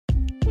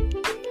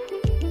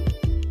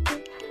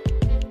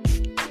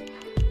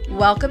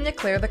Welcome to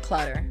Clear the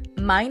Clutter.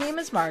 My name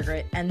is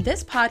Margaret, and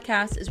this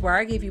podcast is where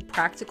I give you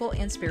practical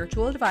and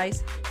spiritual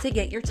advice to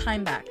get your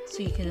time back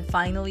so you can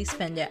finally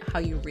spend it how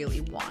you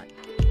really want.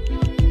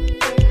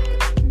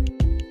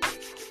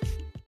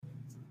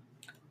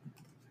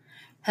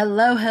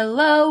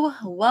 Hello.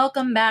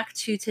 Welcome back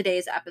to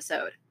today's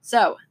episode.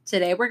 So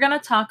today we're going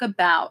to talk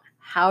about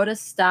how to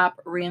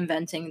stop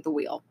reinventing the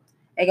wheel.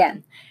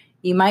 Again,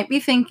 you might be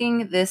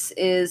thinking this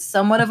is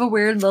somewhat of a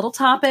weird little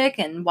topic,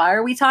 and why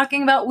are we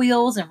talking about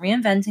wheels and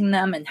reinventing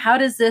them, and how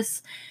does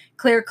this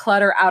clear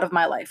clutter out of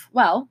my life?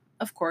 Well,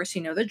 of course,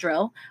 you know the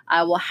drill.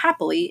 I will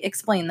happily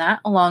explain that,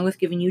 along with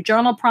giving you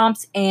journal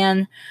prompts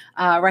and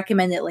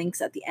recommended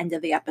links at the end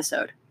of the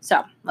episode.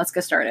 So let's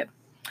get started.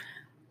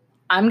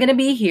 I'm going to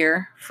be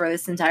here for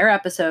this entire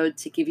episode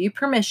to give you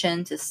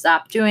permission to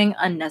stop doing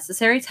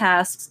unnecessary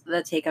tasks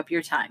that take up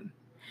your time.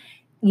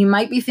 You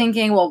might be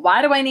thinking, well,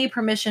 why do I need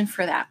permission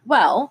for that?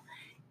 Well,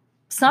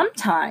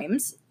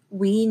 sometimes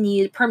we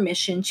need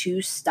permission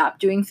to stop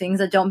doing things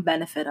that don't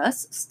benefit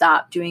us,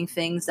 stop doing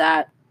things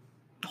that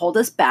hold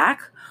us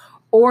back,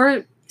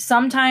 or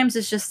sometimes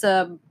it's just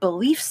a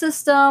belief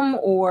system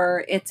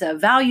or it's a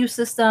value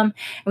system,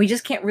 and we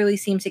just can't really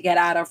seem to get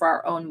out of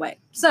our own way.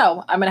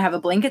 So I'm going to have a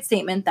blanket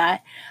statement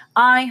that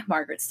I,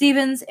 Margaret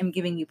Stevens, am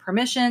giving you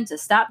permission to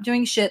stop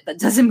doing shit that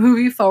doesn't move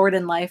you forward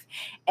in life,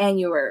 and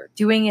you are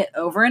doing it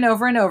over and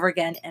over and over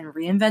again and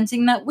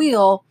reinventing that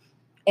wheel,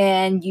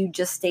 and you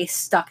just stay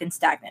stuck and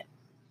stagnant.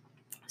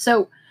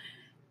 So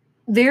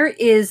there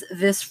is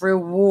this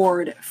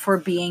reward for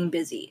being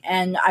busy,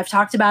 and I've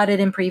talked about it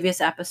in previous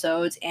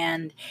episodes,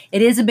 and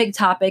it is a big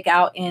topic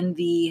out in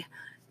the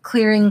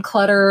clearing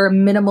clutter,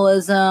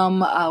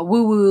 minimalism,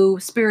 woo-woo,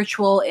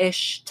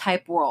 spiritual-ish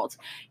type world.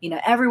 You know,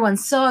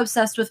 everyone's so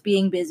obsessed with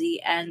being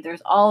busy, and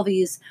there's all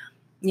these,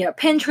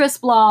 Pinterest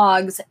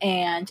blogs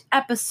and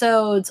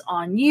episodes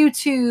on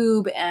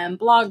YouTube and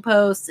blog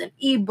posts and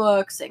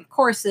ebooks and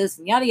courses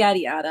and yada, yada,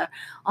 yada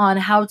on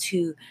how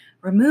to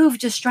remove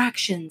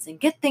distractions and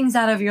get things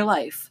out of your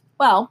life.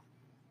 Well,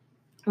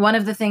 one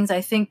of the things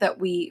I think that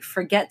we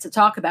forget to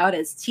talk about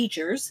as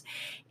teachers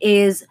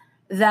is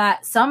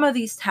that some of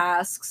these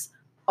tasks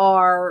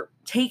are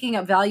taking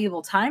up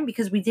valuable time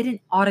because we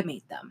didn't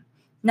automate them.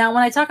 Now,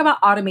 when I talk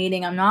about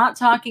automating, I'm not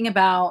talking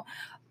about,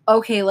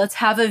 okay, let's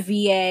have a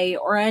VA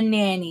or a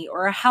nanny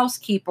or a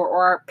housekeeper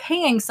or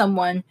paying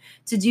someone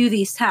to do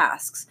these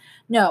tasks.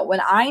 No,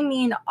 when I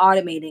mean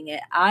automating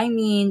it, I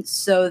mean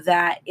so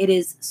that it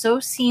is so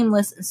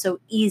seamless and so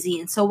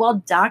easy and so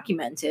well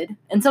documented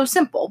and so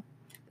simple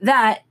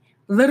that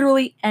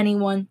literally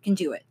anyone can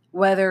do it.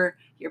 Whether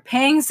you're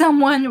paying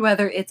someone,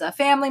 whether it's a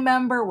family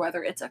member,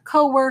 whether it's a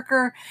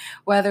coworker,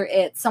 whether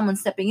it's someone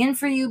stepping in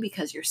for you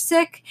because you're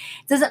sick,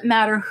 it doesn't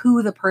matter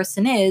who the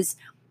person is.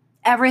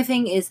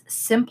 Everything is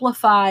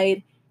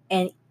simplified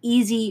and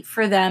easy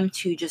for them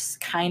to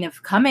just kind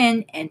of come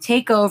in and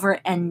take over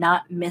and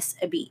not miss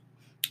a beat.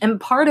 And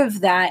part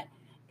of that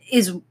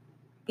is,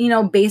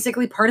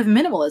 basically part of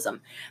minimalism.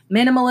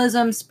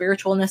 Minimalism,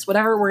 spiritualness,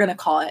 whatever we're going to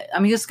call it.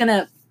 I'm just going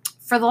to,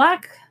 for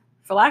lack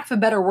of a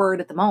better word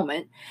at the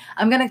moment,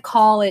 I'm going to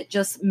call it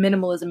just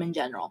minimalism in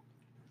general.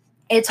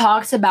 It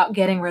talks about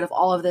getting rid of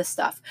all of this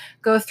stuff.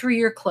 Go through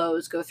your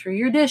clothes, go through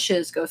your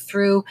dishes, go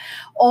through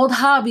old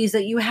hobbies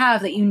that you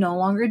have that you no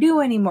longer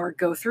do anymore.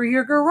 Go through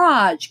your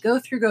garage,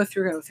 go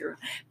through.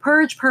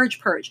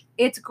 Purge.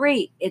 It's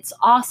great. It's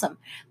awesome.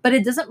 But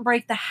it doesn't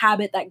break the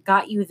habit that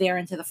got you there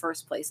into the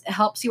first place. It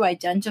helps you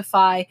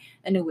identify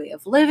a new way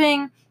of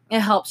living. It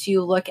helps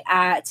you look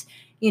at,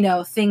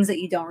 things that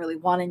you don't really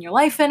want in your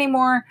life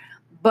anymore.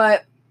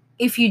 But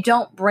if you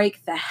don't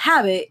break the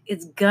habit,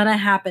 it's gonna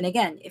happen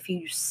again. If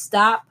you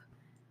stop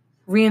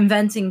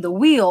reinventing the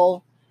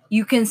wheel,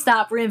 you can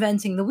stop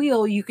reinventing the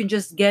wheel. You can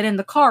just get in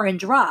the car and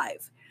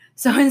drive.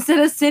 So instead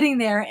of sitting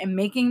there and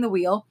making the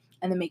wheel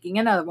and then making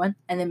another one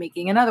and then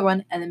making another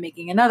one and then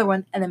making another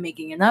one and then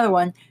making another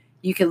one,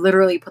 you can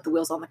literally put the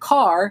wheels on the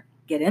car,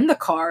 get in the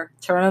car,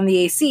 turn on the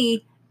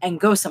AC, and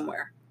go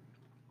somewhere.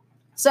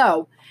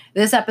 So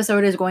this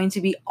episode is going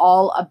to be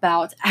all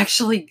about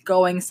actually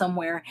going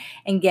somewhere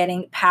and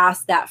getting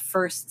past that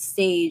first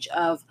stage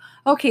of,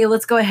 okay,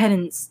 let's go ahead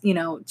and,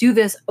 do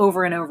this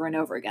over and over and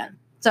over again.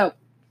 So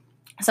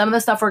some of the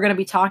stuff we're going to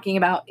be talking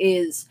about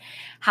is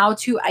how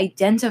to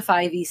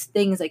identify these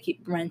things I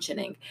keep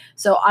mentioning.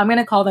 So I'm going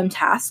to call them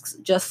tasks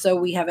just so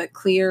we have a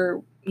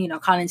clear,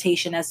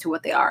 connotation as to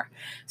what they are.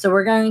 So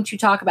we're going to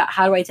talk about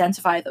how to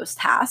identify those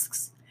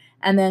tasks.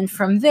 And then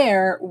from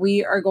there,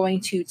 we are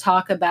going to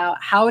talk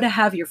about how to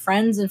have your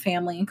friends and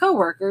family and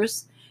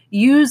coworkers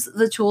use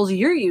the tools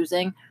you're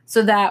using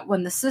so that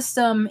when the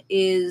system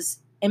is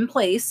in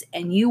place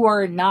and you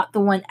are not the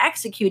one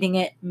executing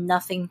it,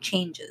 nothing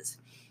changes.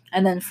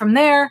 And then from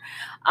there,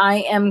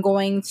 I am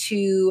going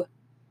to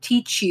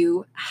teach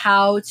you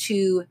how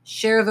to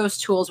share those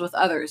tools with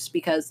others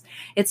because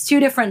it's two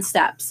different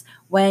steps.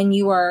 When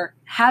you are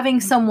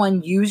having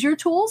someone use your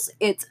tools,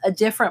 it's a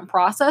different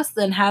process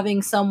than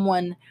having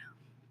someone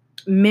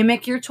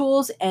mimic your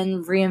tools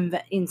and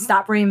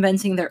stop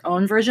reinventing their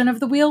own version of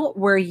the wheel,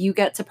 where you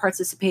get to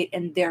participate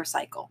in their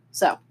cycle.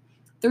 So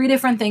 3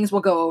 different things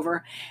we'll go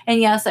over. And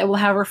yes, I will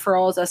have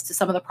referrals as to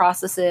some of the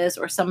processes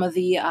or some of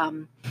the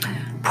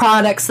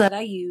products that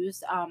I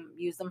use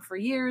them for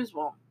years.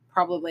 Well,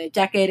 probably a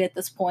decade at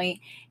this point,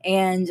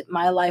 and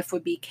my life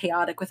would be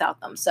chaotic without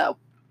them. So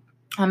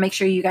I'll make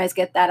sure you guys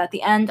get that at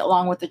the end,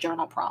 along with the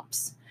journal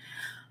prompts.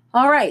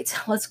 All right,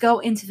 let's go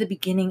into the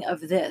beginning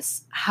of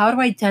this. How to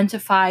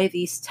identify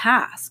these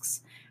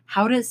tasks,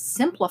 how to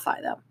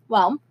simplify them.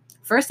 Well,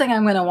 first thing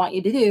I'm going to want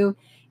you to do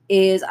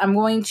is I'm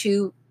going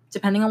to,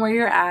 depending on where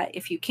you're at,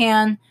 if you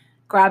can,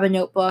 grab a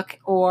notebook,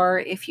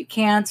 or if you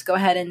can't, go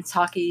ahead and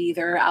talk it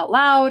either out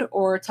loud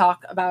or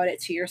talk about it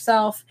to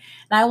yourself.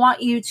 And I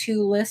want you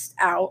to list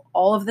out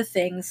all of the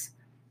things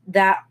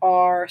that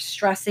are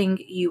stressing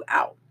you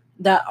out,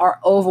 that are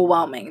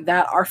overwhelming,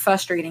 that are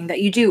frustrating, that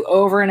you do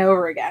over and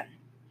over again.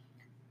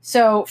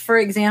 So, for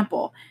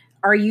example,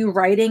 are you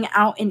writing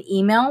out an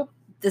email,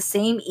 the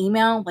same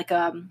email, like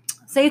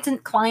say it's a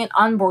client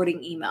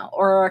onboarding email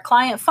or a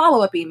client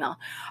follow-up email?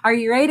 Are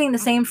you writing the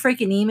same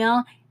freaking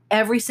email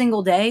every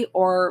single day,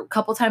 or a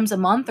couple times a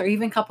month, or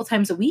even a couple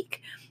times a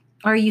week?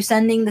 Are you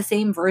sending the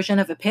same version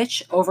of a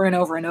pitch over and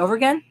over and over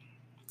again?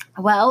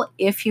 Well,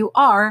 if you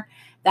are,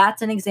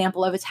 that's an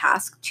example of a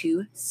task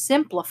to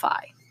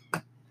simplify.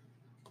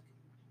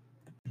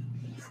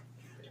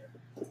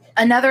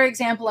 Another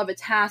example of a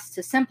task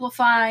to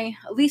simplify,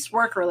 at least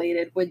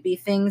work-related, would be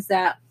things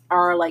that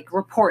are like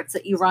reports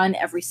that you run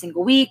every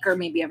single week, or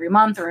maybe every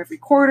month, or every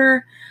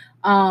quarter.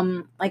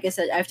 Like I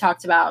said, I've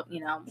talked about,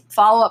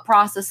 follow-up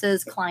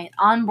processes, client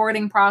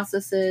onboarding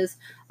processes.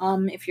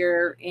 If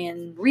you're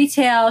in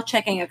retail,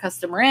 checking a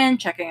customer in,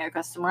 checking a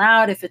customer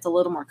out, if it's a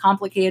little more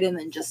complicated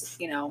than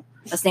just,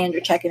 a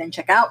standard check-in and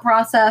check-out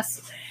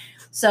process.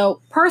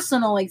 So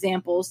personal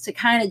examples to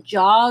kind of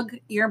jog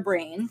your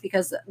brain,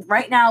 because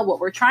right now what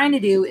we're trying to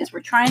do is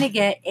we're trying to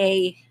get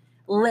a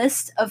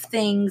list of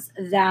things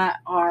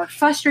that are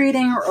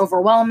frustrating or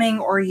overwhelming,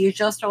 or you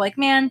just are like,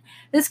 man,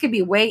 this could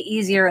be way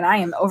easier and I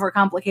am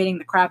overcomplicating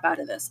the crap out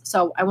of this.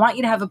 So I want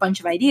you to have a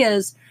bunch of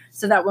ideas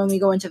so that when we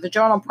go into the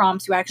journal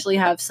prompts, you actually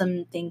have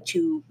something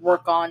to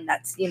work on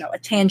that's, a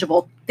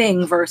tangible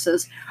thing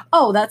versus,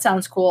 oh, that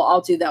sounds cool,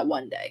 I'll do that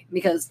one day.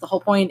 Because the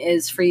whole point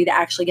is for you to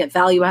actually get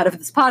value out of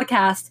this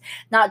podcast,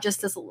 not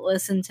just to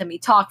listen to me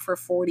talk for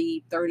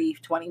 40, 30,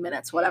 20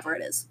 minutes, whatever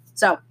it is.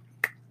 So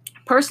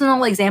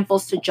personal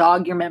examples to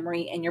jog your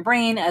memory and your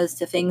brain as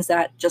to things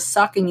that just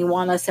suck and you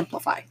want to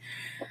simplify.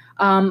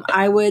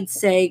 I would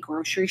say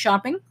grocery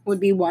shopping would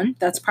be one.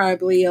 That's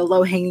probably a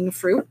low-hanging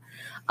fruit.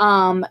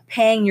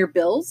 Paying your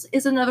bills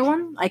is another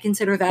one. I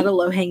consider that a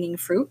low-hanging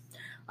fruit.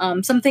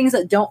 Some things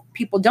that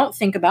people don't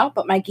think about,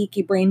 but my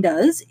geeky brain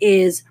does,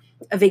 is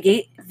a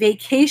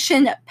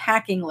vacation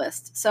packing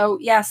list. So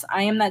yes,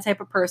 I am that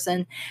type of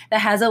person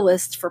that has a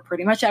list for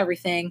pretty much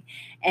everything,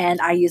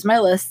 and I use my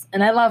lists,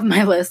 and I love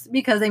my lists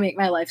because they make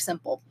my life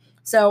simple.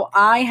 So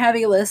I have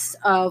a list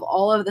of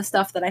all of the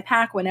stuff that I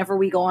pack whenever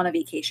we go on a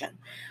vacation.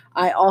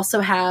 I also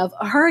have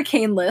a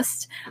hurricane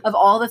list of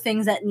all the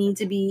things that need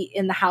to be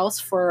in the house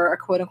for a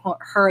quote-unquote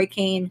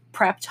hurricane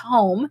prepped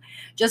home,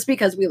 just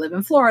because we live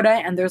in Florida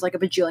and there's like a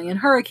bajillion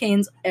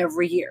hurricanes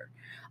every year.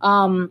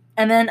 And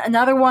then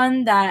another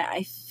one that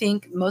I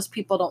think most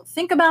people don't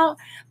think about,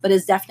 but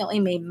has definitely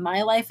made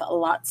my life a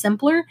lot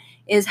simpler,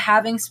 is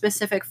having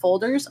specific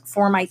folders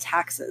for my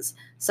taxes.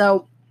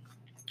 So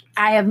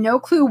I have no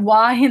clue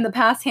why in the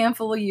past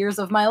handful of years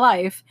of my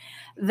life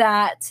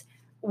that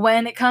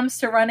when it comes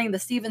to running the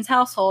Stevens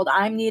household,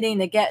 I'm needing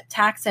to get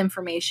tax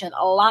information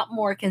a lot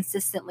more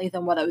consistently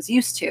than what I was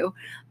used to.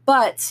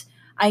 But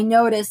I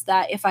noticed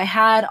that if I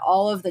had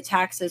all of the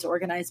taxes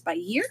organized by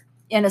year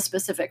in a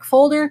specific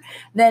folder,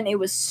 then it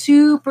was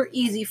super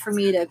easy for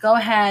me to go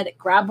ahead,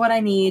 grab what I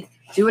need,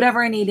 do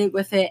whatever I needed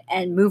with it,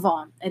 and move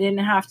on. I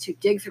didn't have to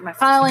dig through my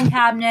filing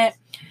cabinet.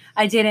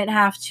 I didn't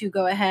have to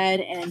go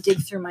ahead and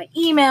dig through my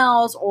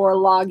emails or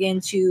log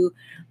into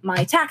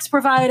my tax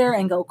provider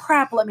and go,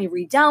 crap, let me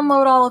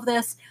re-download all of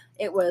this.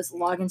 It was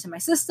log into my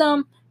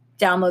system,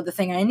 download the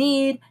thing I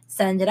need,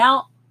 send it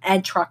out,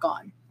 and truck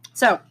on.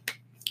 So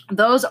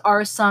those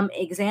are some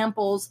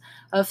examples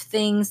of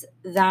things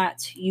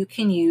that you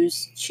can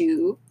use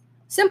to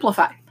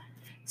simplify.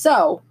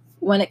 So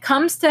when it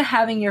comes to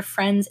having your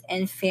friends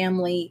and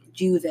family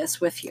do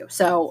this with you,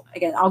 so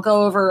again, I'll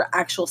go over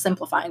actual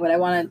simplifying, but I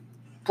want a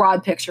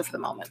broad picture for the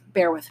moment.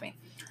 Bear with me.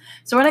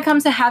 So when it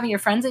comes to having your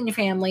friends and your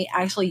family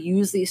actually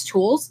use these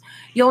tools,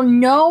 you'll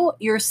know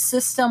your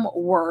system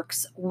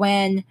works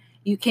when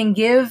you can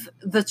give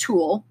the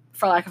tool,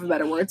 for lack of a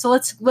better word. So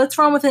let's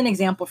run with an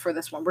example for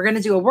this one. We're going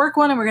to do a work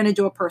one and we're going to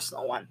do a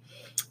personal one.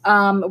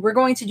 We're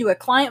going to do a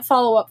client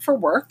follow-up for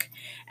work.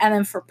 And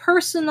then for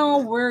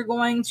personal, we're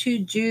going to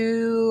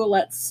do,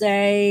 let's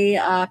say,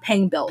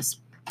 paying bills.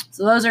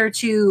 So those are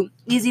 2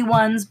 easy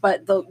ones,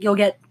 but you'll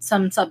get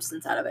some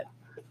substance out of it.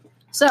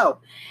 So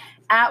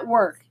at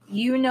work,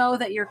 you know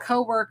that your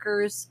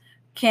coworkers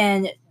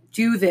can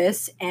do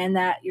this and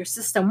that your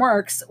system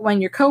works when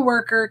your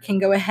coworker can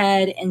go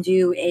ahead and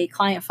do a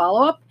client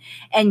follow-up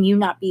and you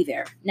not be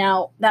there.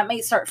 Now, that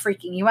may start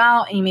freaking you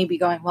out and you may be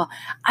going, well,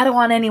 I don't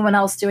want anyone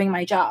else doing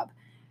my job.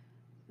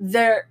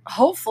 They're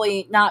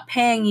hopefully not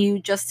paying you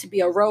just to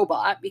be a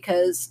robot,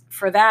 because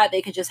for that,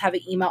 they could just have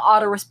an email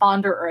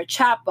autoresponder or a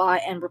chat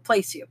bot and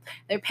replace you.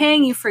 They're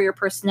paying you for your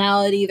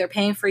personality. They're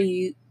paying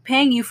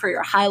you for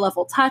your high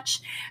level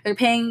touch. They're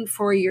paying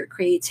for your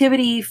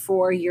creativity,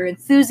 for your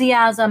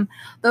enthusiasm.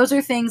 Those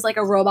are things like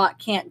a robot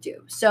can't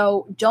do.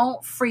 So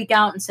don't freak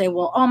out and say,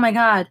 well, oh my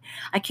God,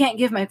 I can't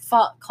give my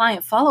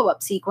client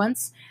follow-up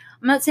sequence.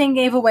 I'm not saying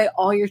give away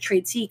all your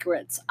trade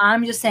secrets.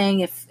 I'm just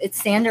saying if it's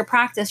standard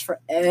practice for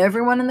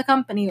everyone in the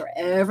company or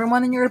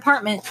everyone in your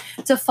department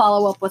to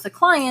follow up with a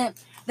client,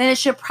 then it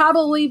should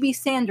probably be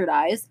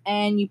standardized,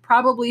 and you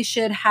probably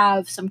should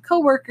have some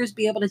coworkers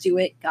be able to do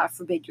it. God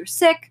forbid you're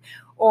sick,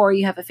 or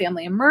you have a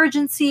family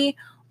emergency,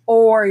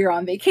 or you're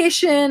on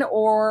vacation,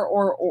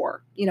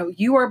 or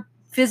you are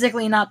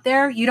physically not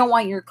there. You don't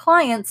want your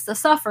clients to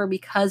suffer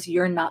because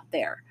you're not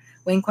there.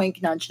 Wink,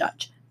 wink, nudge,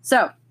 nudge.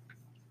 So,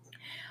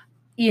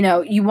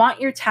 you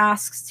want your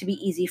tasks to be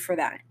easy for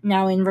that.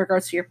 Now, in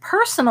regards to your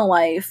personal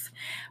life,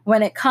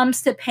 when it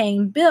comes to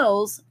paying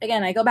bills,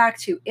 again, I go back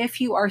to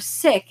if you are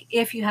sick,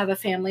 if you have a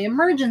family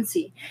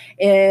emergency,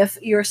 if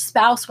your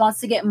spouse wants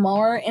to get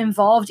more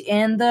involved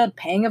in the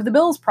paying of the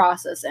bills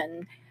process,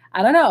 and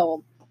I don't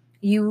know,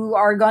 you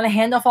are going to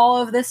hand off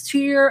all of this to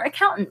your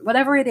accountant,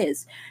 whatever it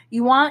is.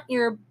 You want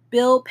your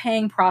bill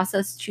paying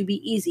process to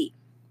be easy.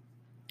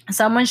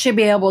 Someone should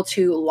be able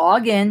to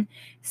log in,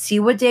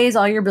 see what days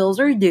all your bills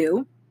are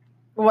due,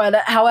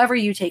 however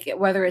you take it,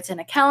 whether it's in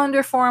a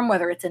calendar form,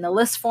 whether it's in a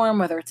list form,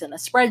 whether it's in a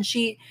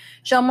spreadsheet.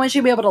 Someone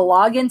should be able to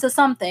log into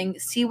something,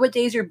 see what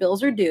days your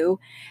bills are due,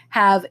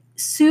 have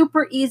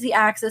super easy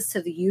access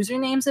to the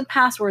usernames and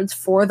passwords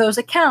for those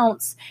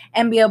accounts,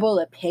 and be able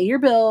to pay your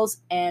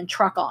bills and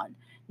truck on.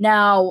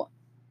 Now,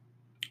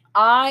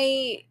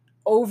 I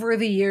over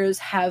the years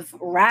have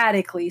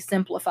radically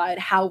simplified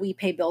how we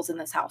pay bills in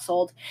this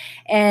household.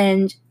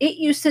 And it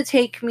used to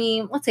take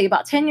me, let's say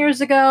about 10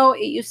 years ago,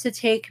 it used to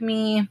take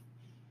me,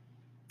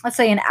 let's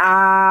say, an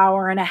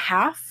hour and a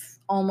half,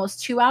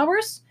 almost 2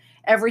 hours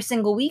every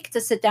single week to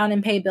sit down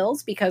and pay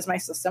bills, because my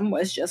system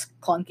was just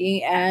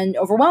clunky and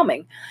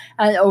overwhelming.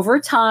 And over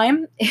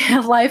time,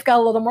 life got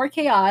a little more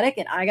chaotic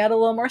and I got a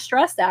little more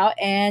stressed out,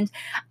 and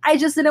I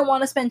just didn't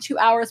want to spend 2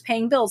 hours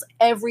paying bills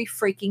every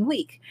freaking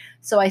week.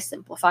 So I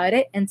simplified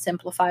it and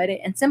simplified it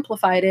and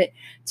simplified it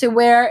to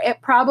where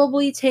it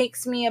probably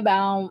takes me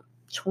about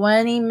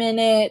 20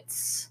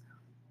 minutes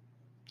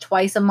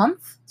twice a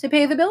month to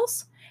pay the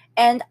bills.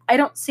 And I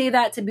don't say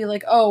that to be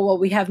like, oh, well,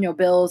 we have no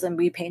bills and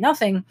we pay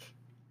nothing.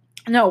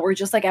 No, we're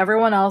just like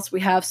everyone else.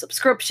 We have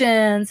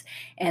subscriptions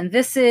and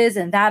this is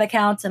and that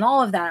accounts and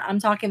all of that. I'm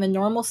talking the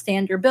normal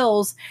standard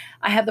bills.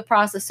 I have the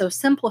process so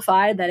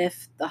simplified that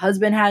if the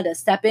husband had to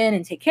step in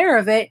and take care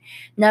of it,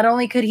 not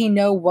only could he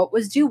know what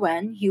was due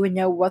when, he would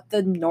know what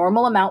the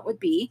normal amount would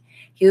be.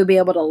 He would be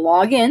able to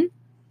log in,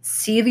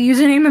 see the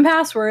username and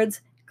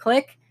passwords,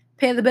 click,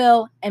 pay the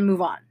bill, and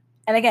move on.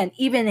 And again,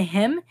 even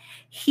him,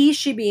 he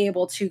should be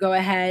able to go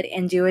ahead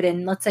and do it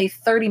in, let's say,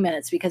 30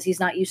 minutes, because he's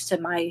not used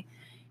to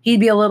he'd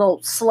be a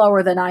little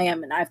slower than I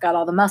am, and I've got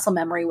all the muscle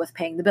memory with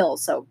paying the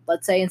bills. So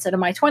let's say instead of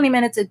my 20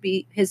 minutes, it'd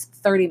be his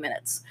 30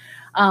 minutes.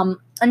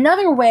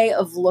 Another way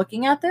of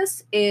looking at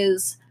this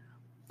is,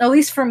 at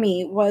least for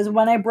me, was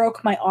when I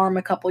broke my arm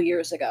a couple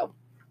years ago.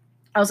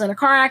 I was in a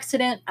car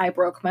accident. I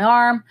broke my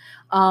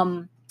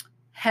arm.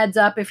 Heads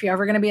up, if you're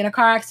ever going to be in a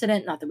car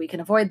accident, not that we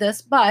can avoid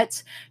this,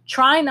 but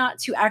try not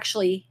to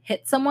actually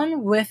hit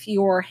someone with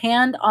your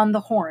hand on the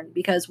horn,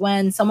 because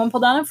when someone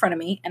pulled out in front of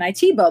me and I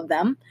T-boned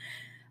them,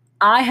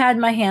 I had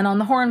my hand on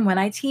the horn when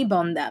I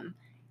T-boned them.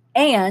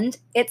 And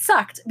it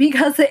sucked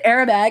because the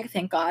airbag,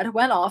 thank God,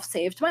 went off,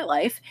 saved my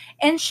life,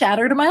 and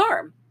shattered my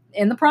arm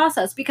in the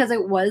process, because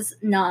it was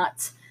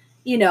not,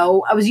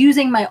 I was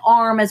using my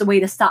arm as a way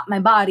to stop my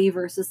body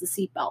versus the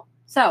seatbelt.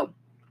 So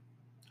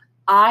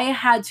I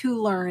had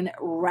to learn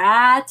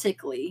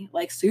radically,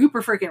 like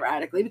super freaking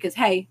radically, because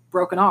hey,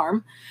 broken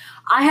arm.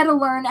 I had to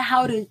learn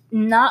how to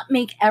not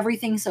make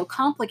everything so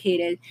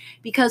complicated,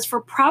 because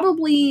for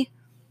probably,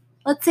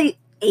 let's say,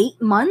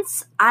 8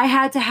 months, I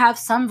had to have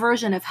some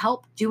version of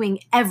help doing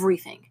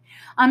everything.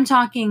 I'm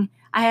talking,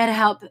 I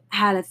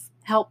had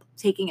help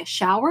taking a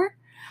shower.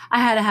 I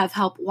had to have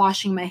help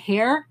washing my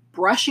hair,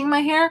 brushing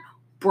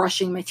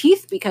my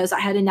teeth, because I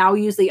had to now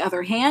use the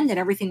other hand and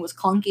everything was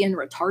clunky and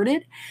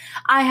retarded.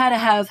 I had to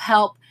have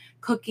help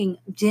cooking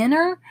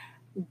dinner,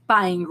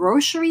 buying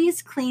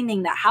groceries,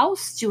 cleaning the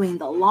house, doing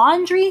the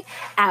laundry,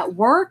 at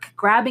work,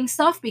 grabbing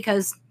stuff,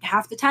 because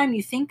half the time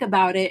you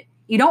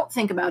don't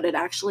think about it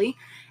actually.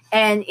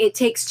 And it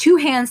takes 2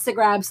 hands to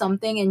grab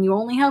something and you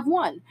only have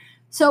one.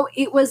 So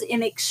it was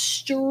an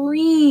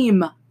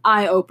extreme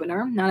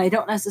eye-opener. Now, I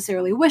don't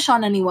necessarily wish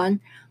on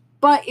anyone,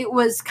 but it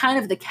was kind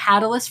of the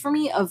catalyst for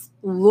me of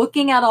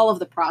looking at all of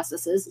the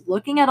processes,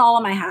 looking at all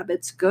of my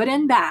habits, good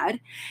and bad,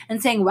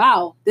 and saying,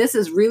 wow, this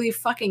is really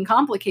fucking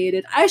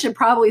complicated. I should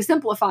probably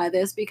simplify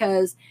this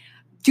because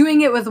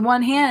doing it with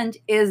one hand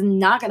is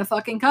not going to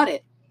fucking cut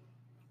it.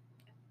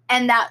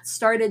 And that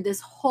started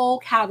this whole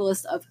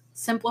catalyst of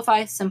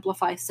simplify,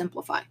 simplify,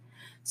 simplify.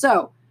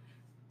 So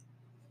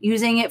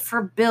using it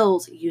for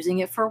bills, using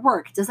it for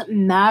work, it doesn't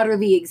matter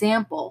the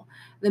example.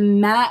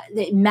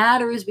 It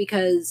matters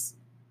because,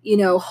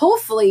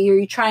 hopefully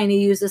you're trying to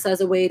use this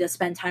as a way to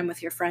spend time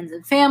with your friends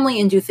and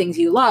family and do things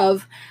you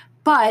love.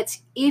 But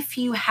if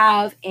you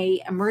have an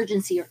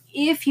emergency or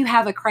if you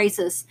have a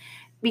crisis,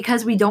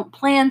 because we don't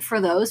plan for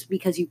those,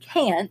 because you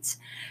can't,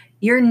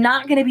 you're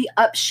not going to be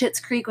up shit's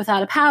creek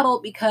without a paddle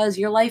because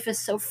your life is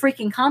so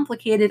freaking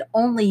complicated.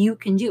 Only you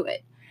can do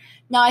it.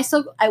 Now,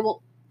 I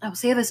will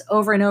say this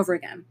over and over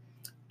again.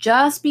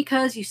 Just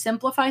because you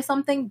simplify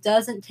something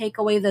doesn't take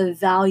away the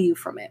value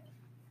from it.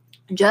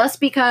 Just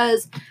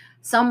because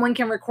someone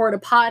can record a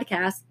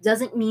podcast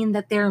doesn't mean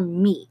that they're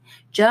me.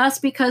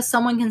 Just because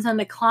someone can send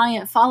a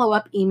client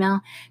follow-up email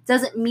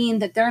doesn't mean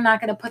that they're not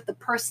going to put the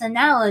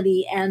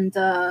personality and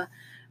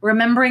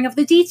remembering of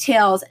the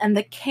details and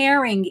the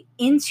caring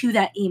into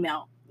that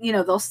email.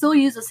 They'll still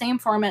use the same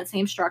format,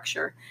 same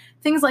structure,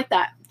 things like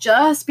that.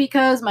 Just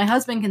because my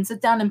husband can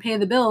sit down and pay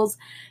the bills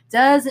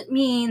doesn't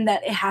mean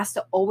that it has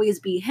to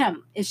always be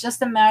him. It's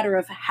just a matter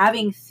of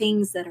having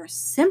things that are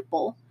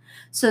simple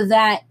so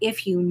that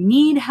if you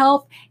need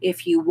help,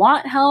 if you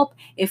want help,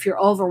 if you're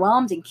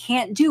overwhelmed and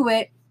can't do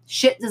it,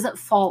 shit doesn't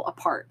fall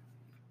apart.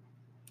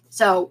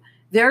 So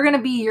they're going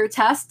to be your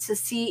test to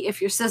see if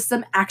your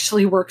system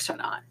actually works or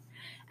not.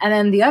 And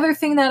then the other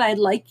thing that I'd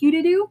like you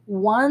to do,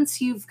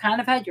 once you've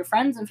kind of had your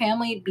friends and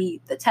family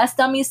be the test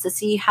dummies to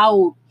see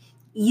how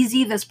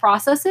easy this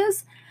process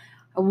is,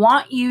 I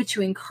want you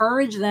to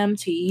encourage them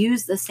to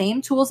use the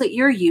same tools that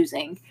you're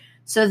using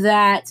so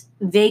that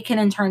they can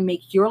in turn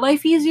make your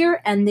life easier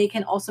and they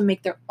can also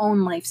make their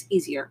own lives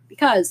easier.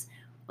 Because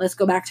let's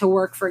go back to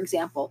work, for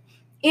example.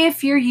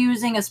 If you're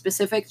using a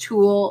specific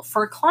tool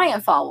for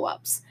client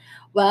follow-ups,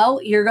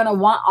 well, you're going to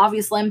want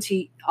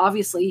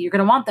you're going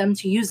to want them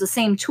to use the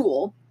same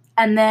tool.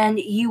 And then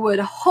you would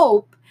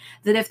hope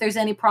that if there's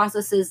any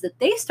processes that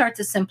they start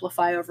to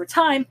simplify over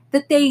time,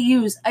 that they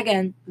use,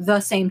 again, the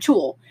same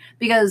tool.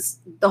 Because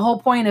the whole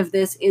point of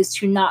this is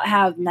to not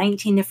have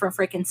 19 different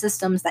freaking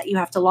systems that you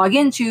have to log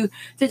into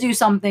to do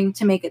something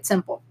to make it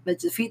simple. It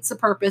defeats the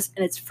purpose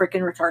and it's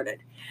freaking retarded.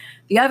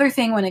 The other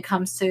thing when it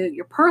comes to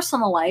your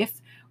personal life,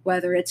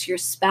 whether it's your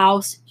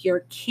spouse,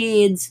 your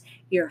kids,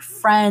 your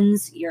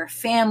friends, your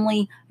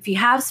family, if you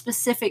have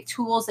specific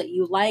tools that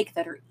you like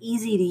that are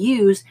easy to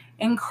use,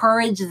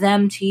 encourage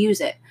them to use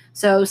it.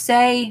 So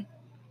say,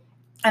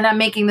 and I'm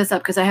making this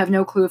up because I have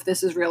no clue if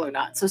this is real or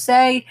not. So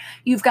say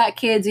you've got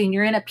kids and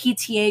you're in a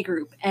PTA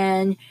group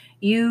and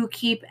you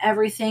keep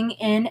everything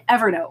in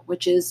Evernote,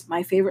 which is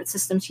my favorite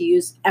system to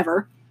use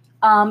ever.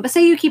 But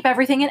say you keep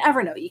everything in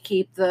Evernote. You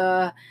keep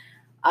the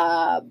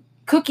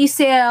cookie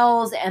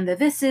sales and the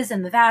thises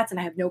and the that's, and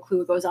I have no clue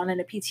what goes on in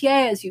a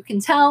PTA, as you can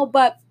tell,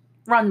 but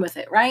run with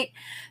it, right?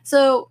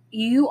 So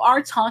you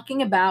are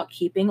talking about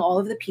keeping all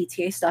of the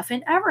PTA stuff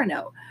in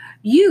Evernote.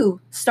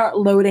 You start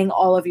loading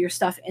all of your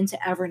stuff into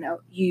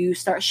Evernote. You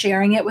start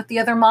sharing it with the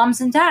other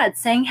moms and dads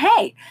saying,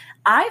 hey,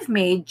 I've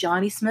made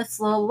Johnny Smith's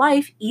little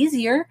life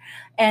easier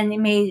and it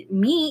made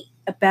me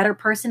a better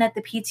person at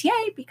the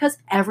PTA because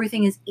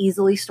everything is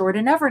easily stored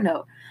in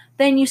Evernote.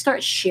 Then you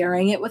start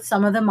sharing it with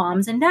some of the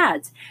moms and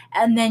dads.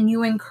 And then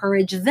you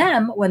encourage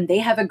them when they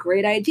have a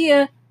great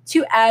idea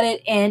to add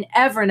it in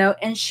Evernote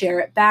and share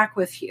it back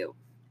with you.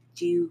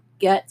 Do you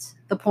get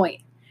the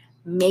point?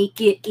 Make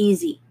it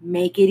easy.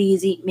 Make it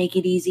easy. Make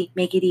it easy.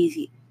 Make it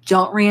easy.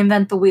 Don't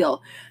reinvent the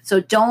wheel.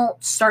 So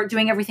don't start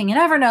doing everything in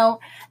Evernote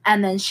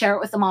and then share it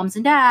with the moms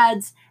and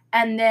dads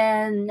and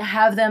then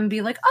have them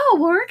be like, oh,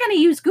 well, we're going to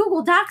use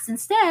Google Docs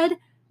instead.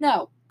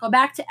 No, go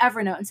back to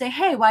Evernote and say,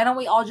 hey, why don't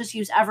we all just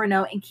use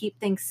Evernote and keep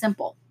things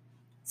simple?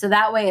 So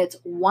that way it's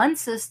one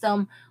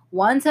system,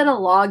 one set of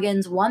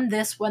logins, one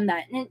this, one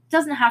that. And it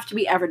doesn't have to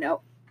be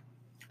Evernote.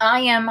 I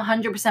am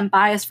 100%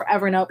 biased for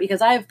Evernote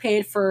because I have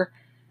paid for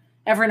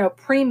Evernote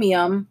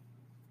Premium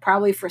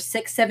probably for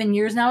 6-7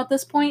 years now at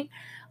this point.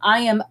 I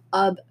am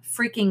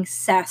freaking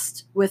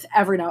obsessed with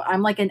Evernote.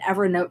 I'm like an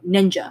Evernote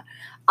ninja.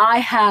 I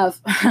have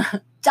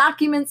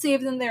documents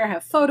saved in there. I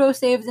have photos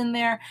saved in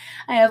there.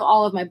 I have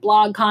all of my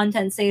blog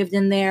content saved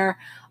in there.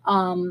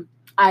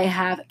 I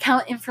have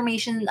account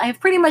information. I have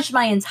pretty much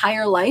my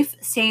entire life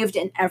saved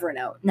in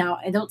Evernote. Now,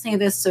 I don't say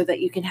this so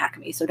that you can hack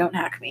me, so don't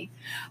hack me.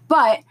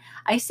 But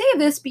I say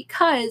this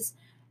because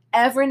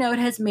Evernote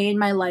has made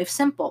my life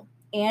simple.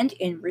 And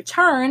in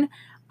return,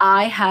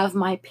 I have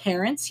my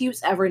parents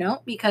use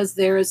Evernote because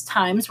there's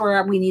times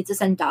where we need to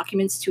send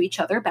documents to each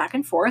other back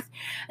and forth.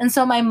 And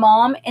so my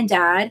mom and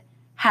dad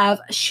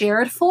have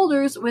shared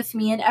folders with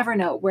me in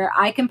Evernote where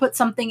I can put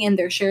something in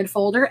their shared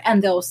folder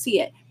and they'll see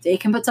it. They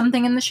can put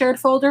something in the shared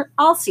folder,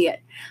 I'll see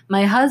it.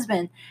 My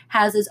husband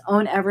has his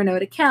own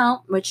Evernote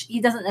account, which he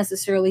doesn't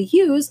necessarily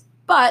use,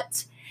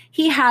 but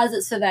he has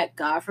it so that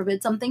God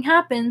forbid something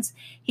happens,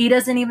 he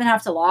doesn't even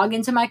have to log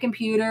into my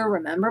computer,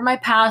 remember my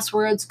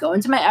passwords, go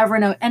into my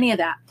Evernote, any of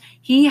that.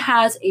 He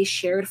has a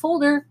shared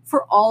folder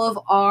for all of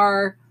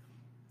our,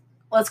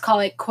 let's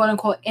call it quote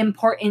unquote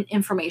important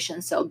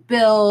information. So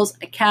bills,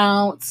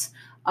 accounts,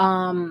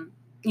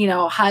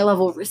 high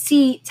level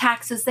receipt,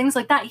 taxes, things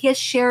like that. He has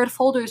shared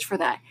folders for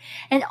that.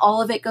 And all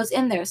of it goes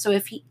in there. So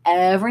if he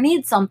ever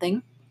needs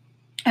something,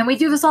 and we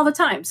do this all the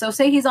time. So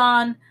say he's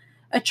on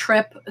a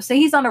trip, say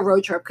he's on a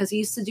road trip, because he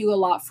used to do a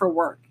lot for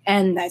work,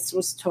 and this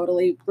was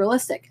totally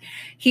realistic.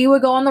 He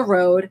would go on the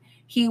road.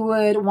 He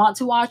would want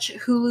to watch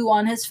Hulu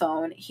on his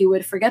phone. He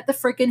would forget the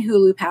freaking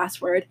Hulu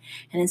password.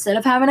 And instead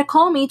of having to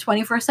call me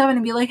 24/7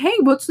 and be like, hey,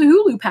 what's the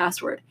Hulu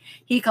password?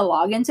 He could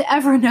log into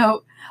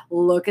Evernote,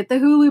 look at the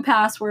Hulu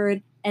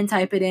password, and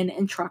type it in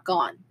and truck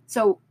on.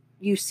 So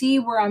you see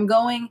where I'm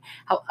going,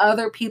 how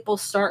other people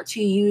start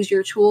to use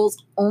your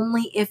tools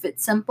only if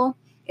it's simple.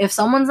 If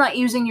someone's not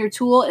using your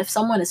tool, if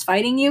someone is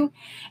fighting you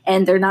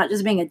and they're not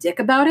just being a dick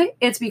about it,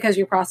 it's because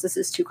your process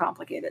is too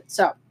complicated.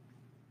 So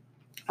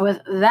with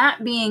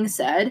that being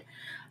said,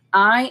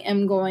 I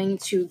am going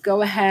to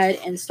go ahead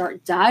and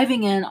start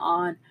diving in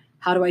on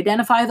how to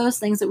identify those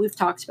things that we've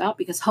talked about,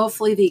 because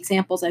hopefully the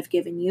examples I've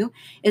given you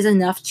is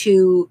enough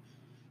to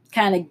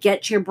kind of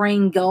get your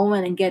brain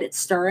going and get it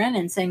stirring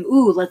and saying,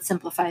 ooh, let's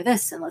simplify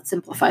this and let's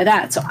simplify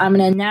that. So I'm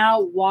going to now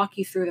walk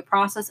you through the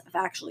process of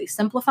actually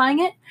simplifying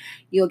it.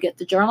 You'll get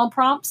the journal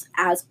prompts.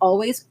 As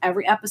always,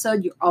 every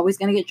episode, you're always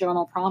going to get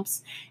journal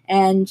prompts.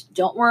 And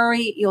don't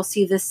worry, you'll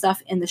see this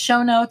stuff in the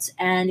show notes.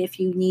 And if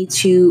you need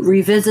to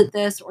revisit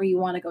this or you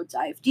want to go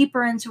dive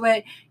deeper into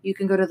it, you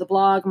can go to the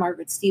blog,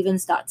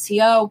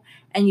 margaretstevens.co,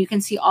 and you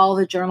can see all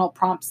the journal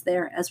prompts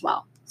there as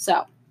well.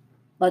 So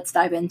let's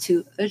dive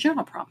into the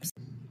journal prompts.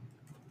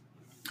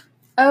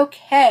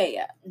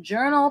 Okay,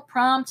 journal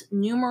prompt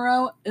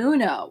numero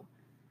uno.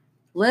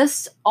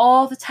 List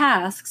all the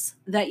tasks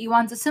that you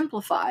want to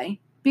simplify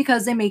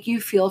because they make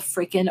you feel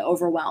freaking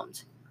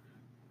overwhelmed.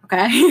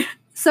 Okay,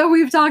 so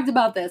we've talked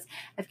about this.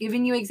 I've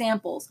given you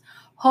examples.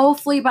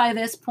 Hopefully by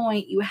this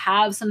point, you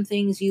have some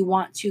things you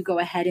want to go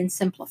ahead and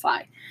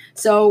simplify.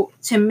 So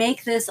to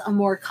make this a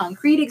more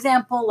concrete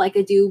example, like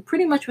I do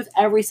pretty much with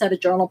every set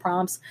of journal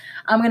prompts,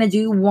 I'm going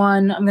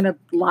to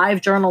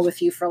live journal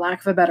with you, for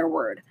lack of a better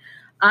word.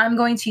 I'm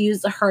going to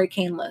use the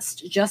hurricane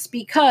list just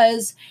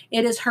because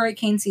it is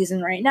hurricane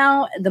season right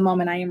now, at the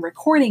moment I am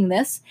recording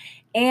this,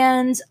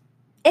 and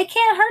it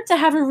can't hurt to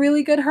have a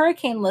really good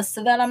hurricane list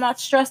so that I'm not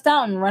stressed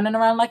out and running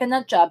around like a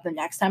nut job the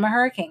next time a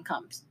hurricane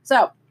comes.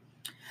 So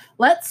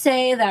let's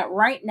say that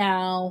right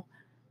now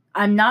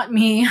I'm not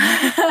me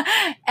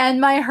and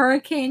my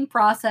hurricane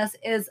process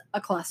is a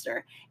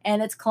cluster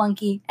and it's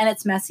clunky and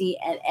it's messy.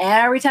 And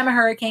every time a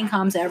hurricane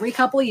comes, every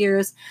couple of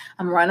years,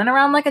 I'm running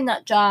around like a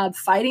nut job,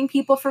 fighting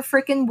people for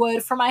freaking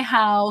wood for my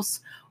house,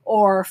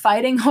 or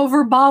fighting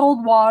over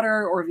bottled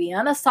water or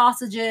Vienna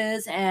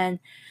sausages, and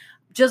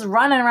just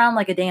running around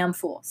like a damn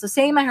fool. So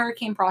say my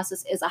hurricane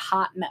process is a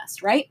hot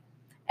mess, right?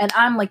 And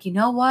I'm like, you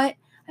know what?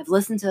 I've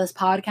listened to this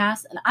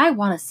podcast and I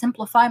want to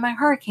simplify my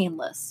hurricane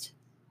list.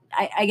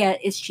 I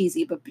get it's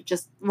cheesy, but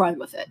just run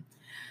with it.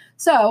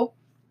 So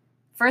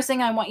first thing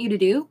I want you to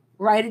do,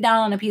 write it down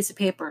on a piece of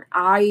paper.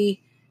 I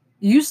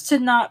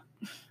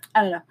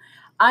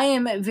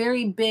am a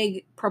very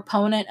big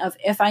proponent of,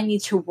 if I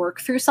need to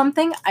work through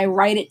something, I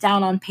write it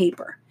down on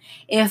paper.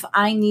 If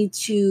I need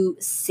to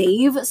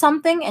save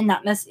something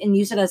and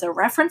use it as a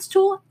reference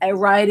tool, I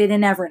write it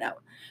in Evernote.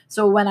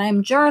 So when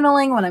I'm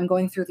journaling, when I'm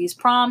going through these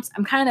prompts,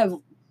 I'm kind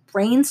of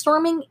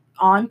brainstorming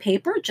on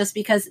paper just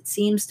because it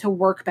seems to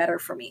work better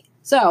for me.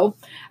 So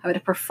I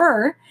would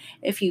prefer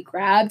if you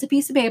grabbed a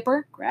piece of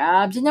paper,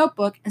 grabbed a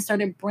notebook, and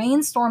started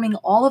brainstorming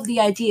all of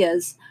the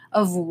ideas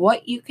of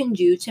what you can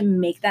do to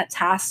make that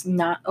task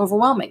not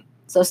overwhelming.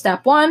 So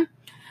step 1,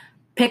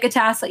 pick a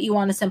task that you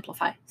want to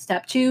simplify.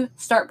 Step 2,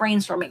 start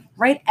brainstorming.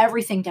 Write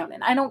everything down.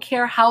 And I don't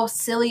care how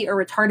silly or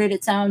retarded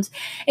it sounds.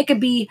 It could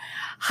be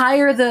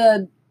hire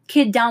the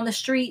kid down the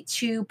street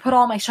to put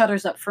all my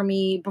shutters up for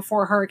me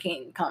before a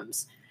hurricane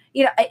comes.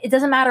 It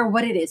doesn't matter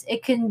what it is.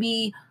 It can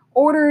be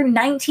order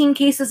 19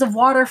 cases of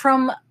water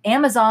from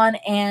Amazon,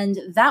 and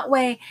that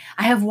way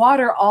I have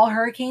water all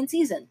hurricane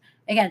season.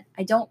 Again,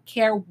 I don't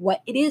care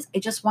what it is. I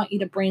just want you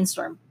to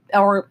brainstorm,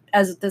 or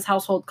as this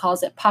household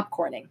calls it,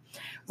 popcorning.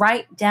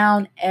 Write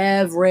down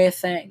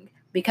everything,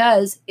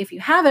 because if you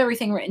have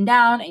everything written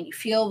down and you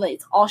feel that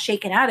it's all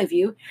shaken out of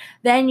you,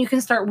 then you can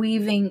start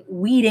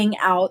weeding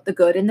out the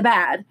good and the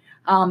bad.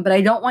 But I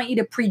don't want you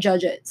to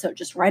prejudge it. So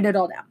just write it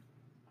all down.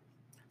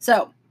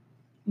 So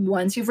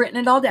once you've written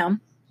it all down,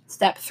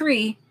 step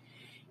 3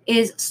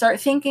 is start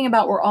thinking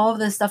about where all of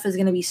this stuff is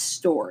going to be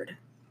stored.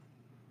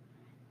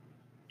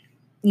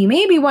 You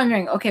may be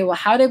wondering, okay, well,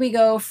 how did we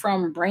go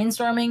from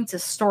brainstorming to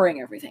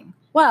storing everything?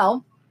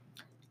 Well,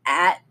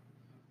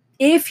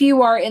 if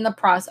you are in the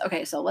process,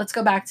 okay, so let's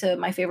go back to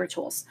my favorite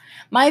tools.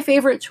 My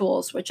favorite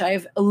tools, which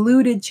I've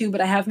alluded to,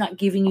 but I have not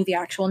given you the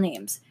actual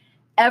names.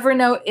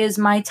 Evernote is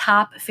my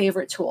top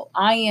favorite tool.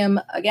 I am,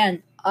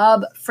 again,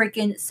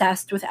 freaking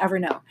obsessed with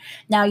Evernote.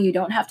 Now, you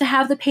don't have to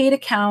have the paid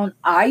account.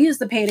 I use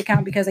the paid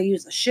account because I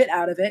use the shit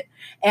out of it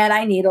and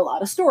I need a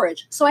lot of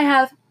storage. So I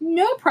have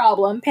no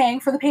problem paying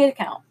for the paid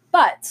account.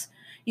 But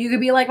you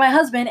could be like my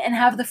husband and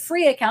have the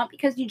free account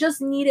because you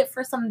just need it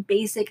for some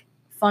basic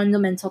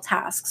fundamental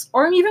tasks.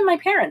 Or even my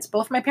parents.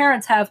 Both my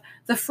parents have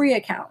the free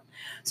account.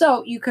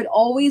 So you could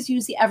always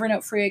use the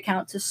Evernote free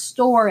account to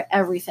store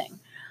everything.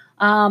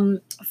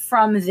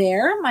 From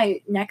there,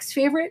 my next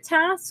favorite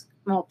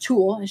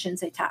tool, I shouldn't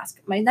say task.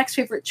 My next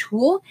favorite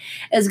tool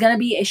is going to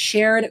be a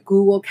shared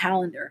Google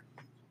Calendar.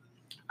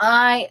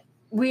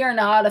 We are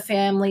not a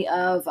family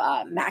of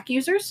Mac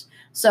users.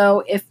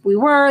 So if we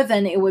were,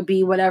 then it would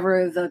be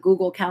whatever the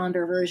Google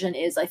Calendar version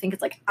is. I think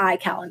it's like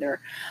iCalendar.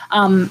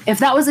 If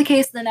that was the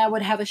case, then I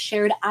would have a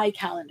shared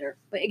iCalendar.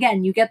 But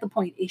again, you get the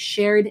point, a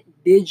shared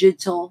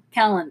digital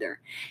calendar.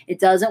 It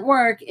doesn't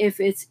work if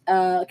it's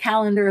a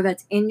calendar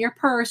that's in your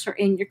purse or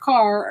in your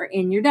car or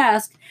in your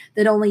desk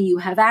that only you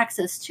have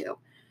access to.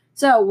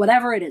 So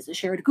whatever it is, a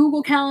shared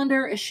Google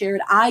Calendar, a shared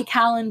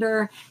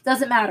iCalendar,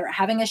 doesn't matter.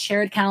 Having a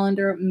shared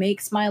calendar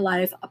makes my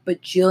life a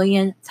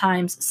bajillion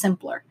times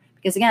simpler.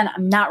 Because again,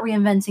 I'm not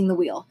reinventing the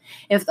wheel.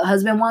 If the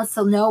husband wants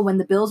to know when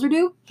the bills are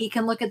due, he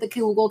can look at the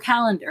Google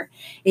Calendar.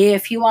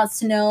 If he wants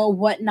to know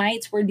what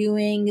nights we're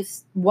doing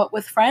what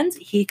with friends,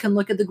 he can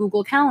look at the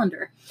Google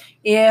Calendar.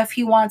 If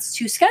he wants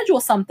to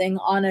schedule something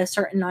on a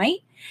certain night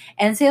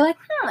and say like,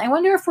 I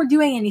wonder if we're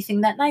doing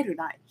anything that night or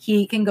not,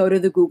 he can go to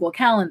the Google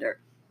Calendar.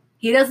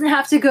 He doesn't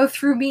have to go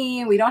through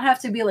me. We don't have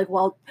to be like,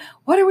 well,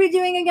 what are we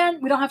doing again?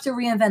 We don't have to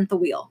reinvent the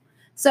wheel.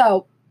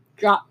 So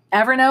drop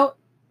Evernote,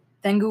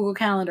 then Google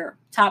Calendar.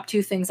 Top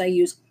two things I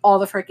use all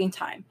the freaking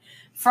time.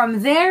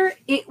 From there,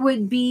 it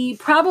would be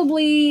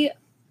probably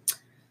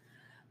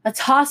a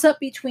toss-up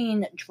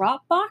between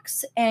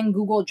Dropbox and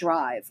Google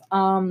Drive.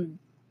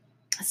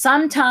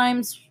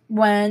 Sometimes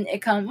when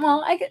it comes,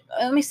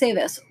 let me say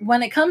this.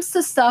 When it comes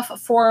to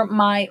stuff for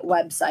my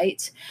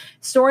website,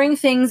 storing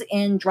things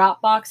in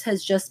Dropbox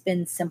has just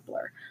been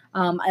simpler.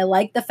 I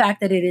like the fact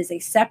that it is a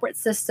separate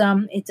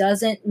system. It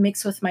doesn't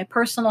mix with my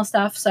personal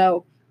stuff.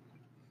 So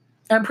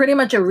I'm pretty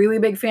much a really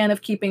big fan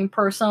of keeping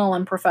personal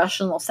and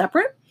professional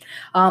separate.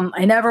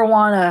 I never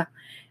want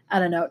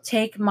to,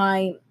 take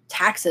my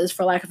taxes,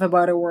 for lack of a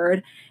better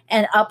word,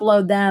 and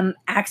upload them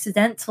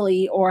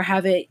accidentally or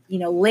have it,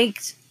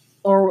 linked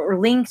or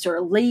linked or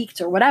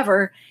leaked or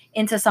whatever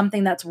into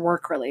something that's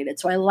work related.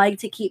 So I like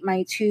to keep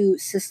my two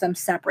systems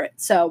separate.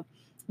 So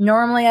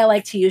normally I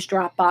like to use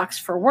Dropbox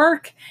for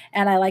work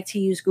and I like to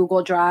use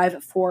Google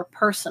Drive for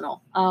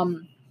personal.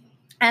 And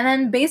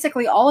then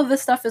basically all of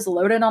this stuff is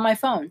loaded on my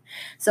phone.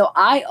 So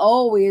I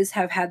always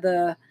have had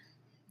the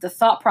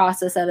thought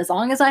process that as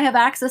long as I have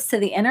access to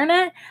the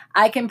internet,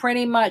 I can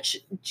pretty much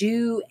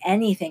do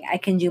anything. I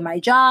can do my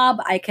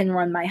job. I can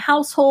run my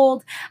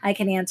household. I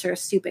can answer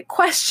stupid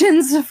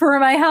questions for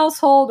my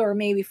household or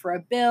maybe for a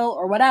bill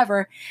or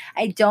whatever.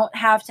 I don't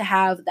have to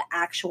have the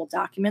actual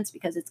documents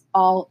because it's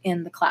all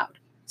in the cloud.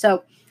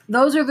 So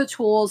those are the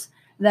tools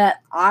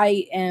that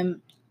I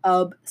am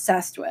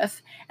obsessed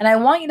with. And I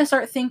want you to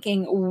start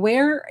thinking,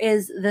 where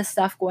is this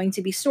stuff going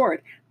to be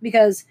stored?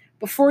 Because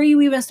before you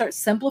even start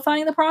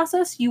simplifying the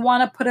process, you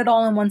want to put it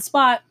all in one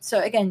spot. So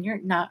again, you're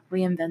not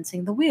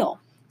reinventing the wheel.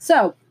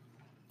 So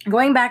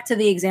going back to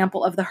the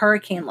example of the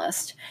hurricane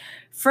list,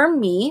 for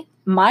me,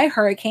 my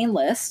hurricane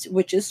list,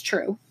 which is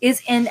true,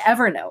 is in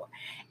Evernote.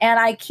 And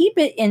I keep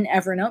it in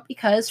Evernote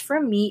because for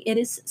me, it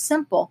is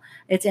simple.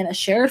 It's in a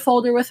shared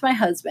folder with my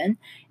husband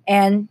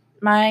and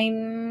my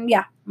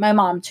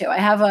mom too. I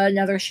have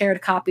another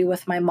shared copy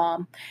with my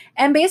mom.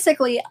 And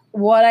basically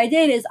what I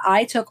did is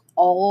I took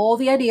all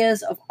the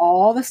ideas of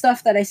all the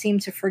stuff that I seem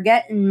to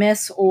forget and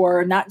miss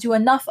or not do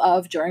enough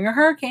of during a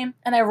hurricane,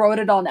 and I wrote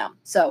it all down.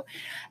 So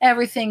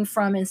everything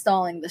from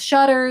installing the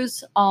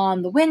shutters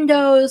on the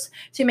windows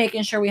to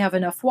making sure we have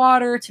enough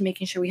water to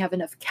making sure we have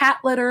enough cat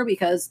litter,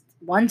 because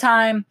one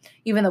time,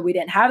 even though we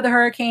didn't have the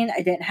hurricane,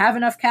 I didn't have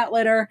enough cat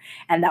litter,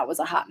 and that was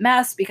a hot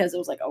mess because it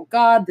was like, oh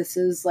God, this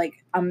is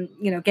like, I'm,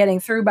 getting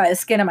through by the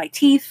skin of my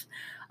teeth.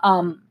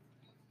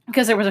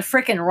 Because there was a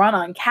freaking run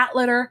on cat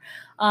litter,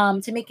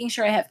 to making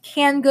sure I have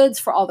canned goods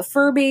for all the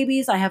fur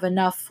babies. I have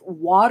enough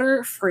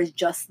water for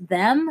just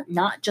them,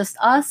 not just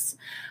us.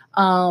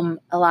 A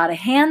lot of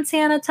hand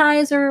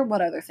sanitizer.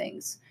 What other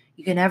things?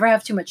 You can never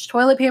have too much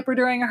toilet paper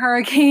during a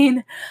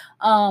hurricane.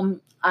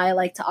 I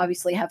like to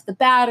obviously have the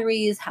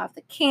batteries, have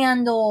the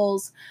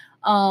candles.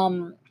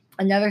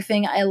 Another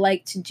thing I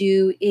like to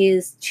do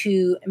is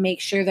to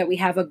make sure that we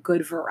have a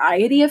good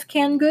variety of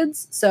canned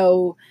goods.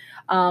 So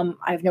I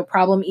have no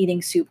problem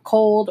eating soup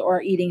cold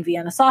or eating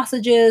Vienna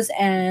sausages.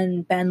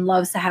 And Ben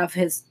loves to have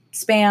his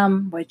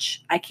Spam,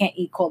 which I can't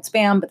eat cold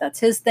Spam, but that's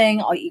his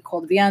thing. I'll eat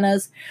cold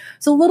Viennas.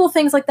 So little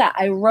things like that.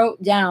 I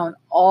wrote down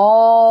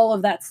all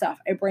of that stuff.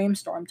 I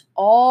brainstormed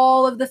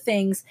all of the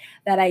things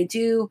that I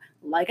do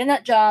like a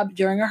nut job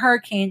during a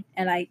hurricane,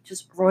 and I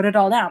just wrote it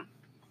all down.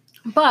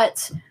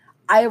 But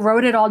I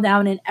wrote it all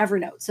down in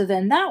Evernote. So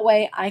then that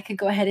way I could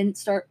go ahead and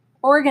start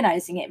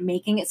organizing it,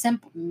 making it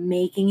simple,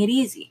 making it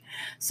easy.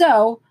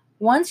 So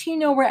once you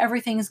know where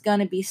everything's going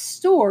to be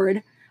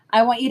stored,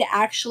 I want you to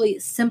actually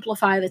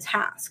simplify the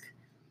task,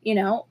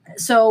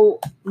 So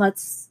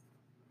let's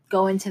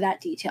go into that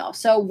detail.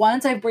 So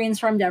once I've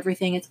brainstormed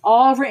everything, it's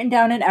all written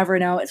down in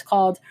Evernote. It's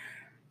called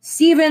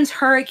Stevens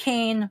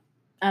Hurricane,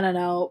 I don't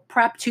know,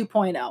 Prep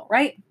 2.0,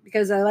 right?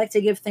 Because I like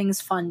to give things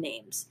fun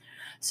names.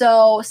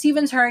 So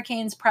Stevens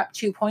Hurricanes Prep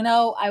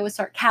 2.0, I would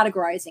start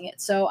categorizing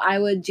it. So I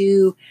would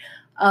do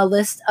a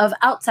list of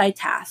outside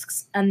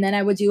tasks, and then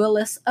I would do a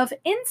list of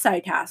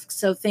inside tasks.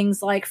 So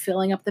things like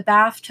filling up the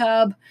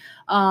bathtub,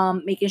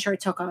 making sure I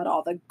took out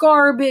all the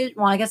garbage.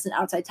 Well, I guess an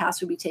outside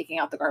task would be taking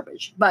out the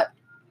garbage, but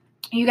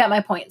you get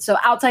my point. So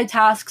outside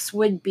tasks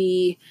would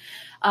be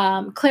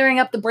clearing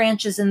up the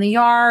branches in the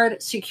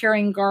yard,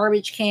 securing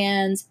garbage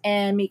cans,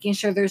 and making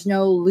sure there's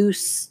no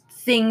loose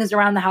things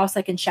around the house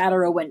that can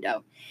shatter a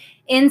window.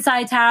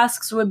 Inside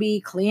tasks would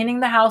be cleaning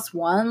the house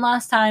one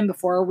last time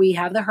before we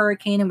have the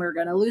hurricane and we're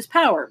going to lose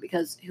power,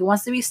 because who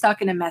wants to be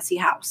stuck in a messy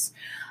house?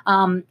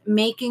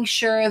 Making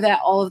sure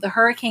that all of the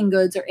hurricane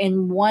goods are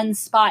in one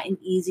spot and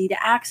easy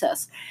to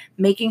access.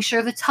 Making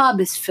sure the tub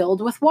is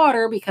filled with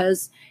water,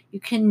 because you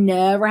can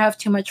never have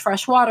too much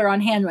fresh water on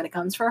hand when it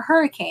comes for a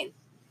hurricane.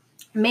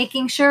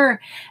 Making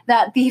sure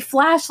that the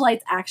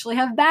flashlights actually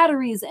have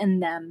batteries in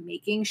them.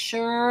 Making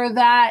sure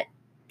that,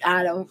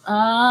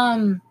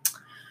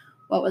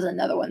 what was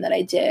another one that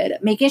I did?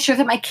 Making sure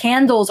that my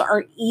candles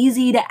are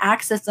easy to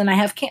access, and I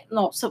have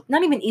so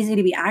not even easy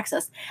to be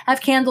accessed. I have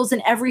candles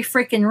in every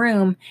freaking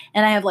room,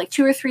 and I have like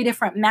 2 or 3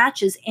 different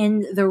matches in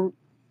the,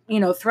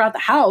 throughout the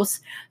house,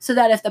 so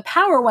that if the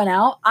power went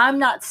out, I'm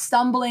not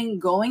stumbling,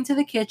 going to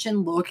the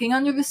kitchen, looking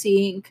under the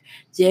sink,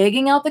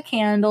 digging out the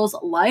candles,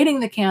 lighting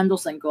the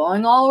candles, and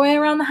going all the way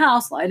around the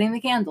house, lighting the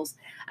candles.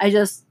 I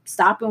just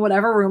stop in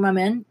whatever room I'm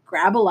in,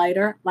 grab a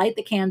lighter, light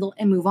the candle,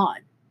 and move on.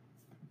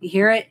 You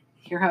hear it?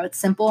 Hear how it's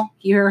simple?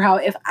 Hear how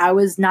if I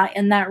was not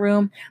in that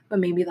room, but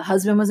maybe the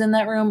husband was in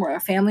that room or a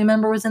family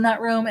member was in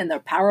that room and the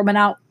power went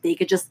out, they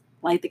could just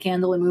light the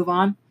candle and move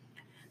on.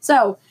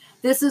 So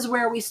this is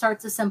where we start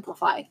to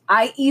simplify.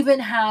 I even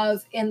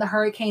have in the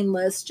hurricane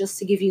list, just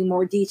to give you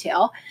more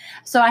detail.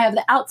 So I have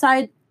the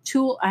outside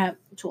tools. I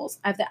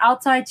have the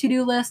outside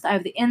to-do list. I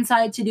have the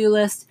inside to-do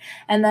list.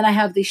 And then I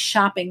have the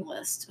shopping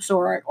list,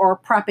 or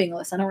prepping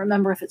list. I don't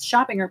remember if it's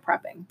shopping or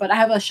prepping, but I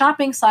have a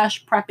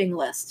shopping/prepping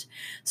list.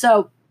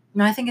 So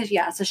no, I think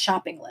it's a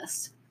shopping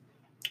list.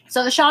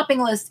 So the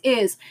shopping list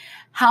is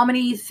how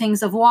many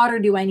things of water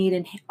do I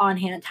need on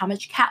hand? How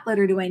much cat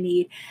litter do I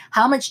need?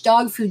 How much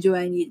dog food do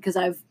I need? Because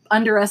I've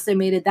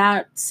underestimated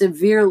that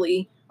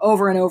severely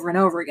over and over and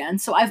over again.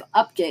 So I've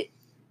upped it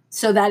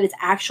so that it's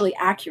actually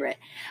accurate.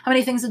 How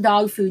many things of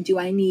dog food do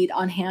I need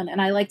on hand?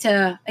 And I like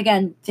to,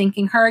 again,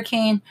 thinking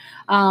hurricane,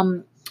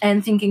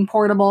 and thinking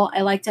portable,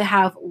 I like to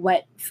have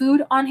wet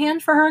food on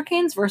hand for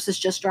hurricanes versus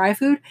just dry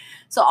food.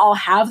 So I'll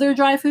have their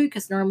dry food,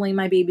 because normally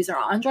my babies are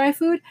on dry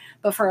food.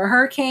 But for a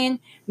hurricane,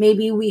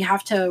 maybe we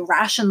have to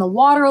ration the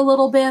water a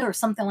little bit or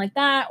something like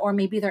that. Or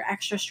maybe they're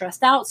extra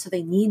stressed out, so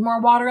they need more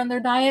water in their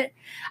diet.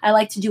 I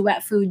like to do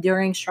wet food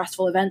during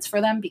stressful events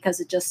for them, because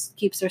it just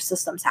keeps their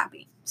systems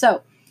happy.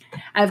 So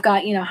I've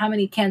got, how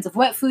many cans of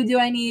wet food do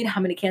I need? How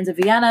many cans of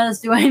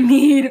Viennas do I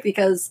need?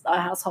 Because the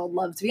household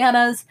loves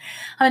Viennas.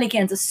 How many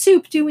cans of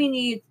soup do we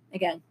need?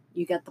 Again,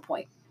 you get the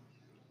point.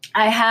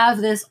 I have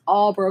this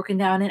all broken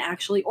down and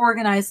actually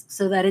organized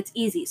so that it's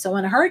easy. So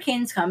when a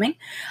hurricane's coming,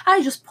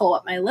 I just pull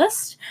up my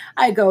list.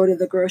 I go to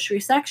the grocery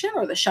section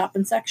or the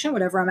shopping section,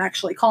 whatever I'm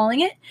actually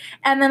calling it.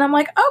 And then I'm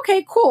like,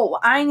 okay, cool.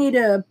 I need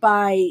to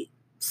buy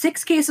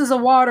 6 cases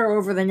of water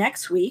over the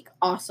next week.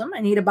 Awesome. I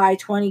need to buy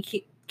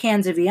 20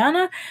 cans of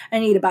Vienna. I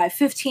need to buy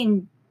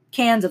 15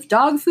 cans of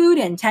dog food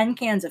and 10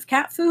 cans of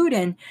cat food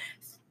and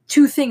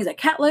 2 things of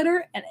cat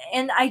litter.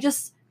 And I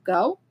just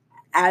go,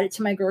 add it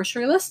to my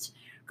grocery list,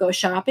 go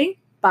shopping,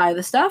 buy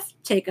the stuff,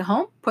 take it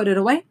home, put it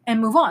away, and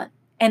move on.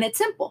 And it's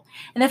simple.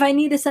 And if I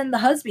need to send the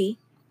husband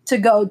to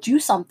go do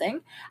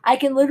something, I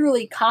can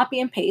literally copy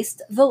and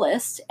paste the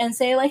list and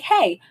say like,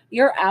 hey,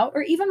 you're out.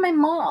 Or even my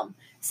mom,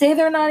 say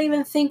they're not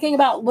even thinking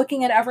about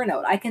looking at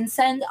Evernote. I can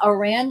send a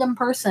random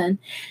person.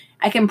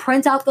 I can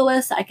print out the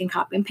list. I can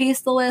copy and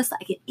paste the list.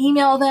 I can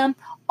email them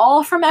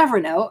all from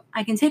Evernote.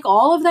 I can take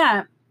all of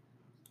that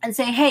and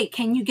say, hey,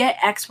 can you get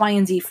X, Y,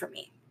 and Z for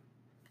me?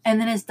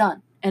 And then it's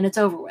done and it's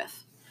over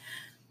with.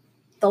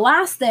 The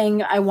last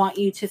thing I want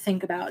you to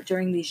think about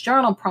during these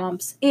journal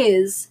prompts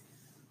is,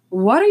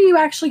 what are you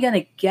actually going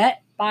to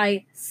get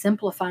by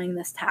simplifying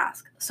this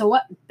task? So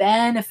what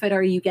benefit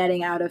are you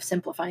getting out of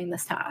simplifying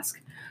this task?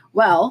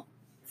 Well,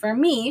 for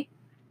me,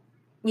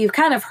 you've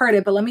kind of heard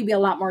it, but let me be a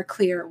lot more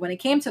clear. When it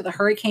came to the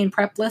hurricane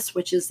prep list,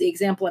 which is the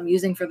example I'm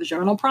using for the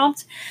journal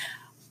prompt,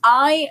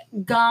 I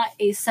got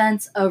a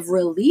sense of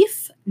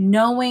relief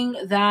knowing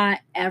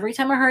that every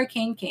time a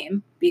hurricane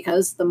came,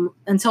 because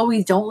until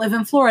we don't live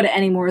in Florida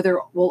anymore, there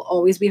will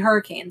always be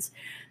hurricanes.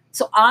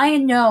 So I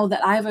know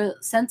that I have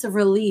a sense of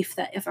relief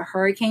that if a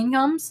hurricane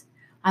comes,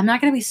 I'm not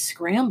going to be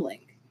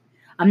scrambling.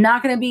 I'm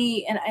not going to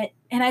be,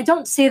 and I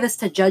don't say this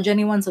to judge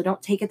anyone, so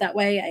don't take it that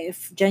way. I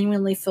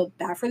genuinely feel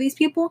bad for these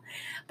people,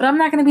 but I'm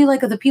not going to be like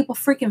the people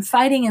freaking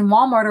fighting in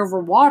Walmart over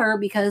water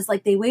because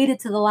like they waited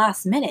to the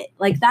last minute.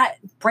 Like that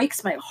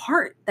breaks my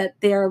heart that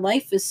their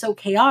life is so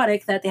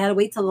chaotic that they had to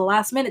wait till the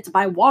last minute to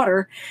buy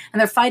water, and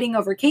they're fighting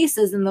over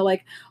cases, and they're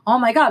like, oh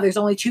my God, there's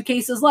only 2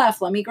 cases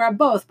left. Let me grab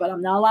both, but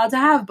I'm not allowed to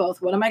have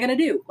both. What am I going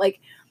to do?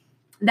 Like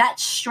that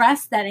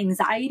stress, that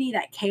anxiety,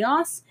 that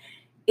chaos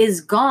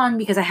is gone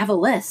because I have a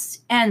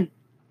list. And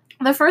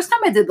the first time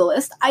I did the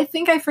list, I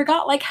think I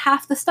forgot like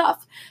half the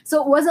stuff.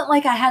 So it wasn't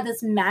like I had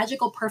this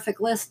magical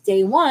perfect list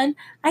day one.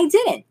 I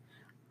didn't.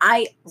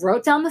 I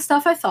wrote down the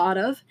stuff I thought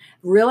of,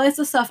 realized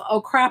the stuff, oh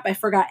crap, I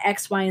forgot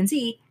X, Y, and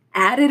Z,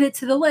 added it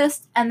to the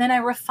list, and then I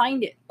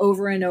refined it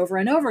over and over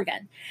and over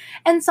again.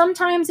 And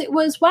sometimes it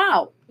was,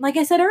 wow, like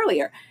I said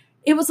earlier,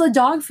 it was the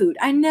dog food.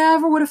 I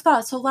never would have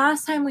thought. So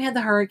last time we had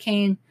the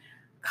hurricane,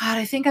 God,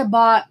 I think I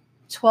bought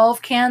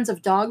 12 cans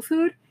of dog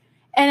food.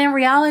 And in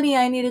reality,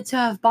 I needed to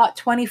have bought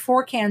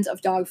 24 cans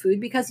of dog food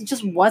because it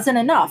just wasn't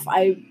enough.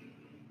 I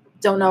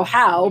don't know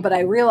how, but I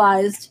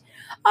realized,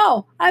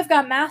 oh, I've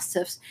got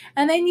mastiffs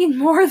and they need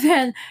more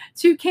than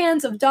 2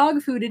 cans of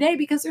dog food a day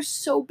because they're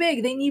so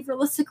big. They need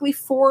realistically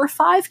 4 or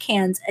 5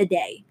 cans a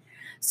day.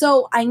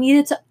 So I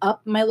needed to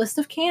up my list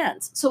of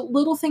cans. So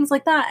little things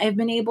like that, I've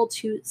been able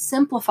to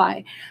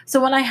simplify.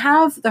 So when I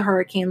have the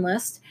hurricane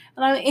list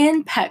and I'm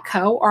in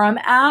Petco or I'm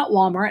at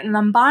Walmart and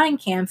I'm buying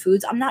canned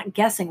foods, I'm not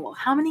guessing, well,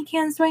 how many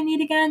cans do I need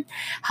again?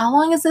 How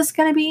long is this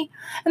going to be?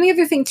 And the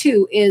other thing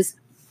too is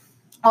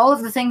all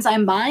of the things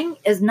I'm buying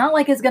is not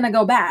like it's going to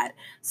go bad.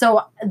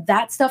 So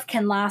that stuff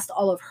can last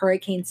all of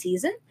hurricane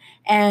season.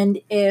 And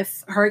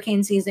if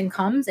hurricane season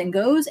comes and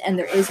goes and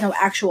there is no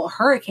actual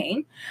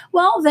hurricane,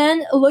 well,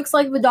 then it looks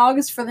like the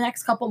dogs for the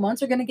next couple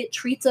months are going to get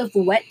treats of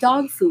wet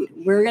dog food.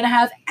 We're going to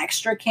have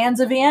extra cans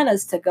of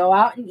Viennas to go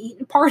out and eat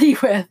and party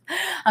with.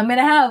 I'm going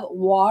to have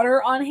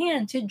water on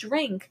hand to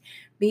drink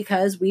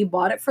because we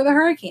bought it for the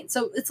hurricane.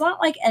 So it's not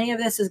like any of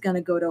this is going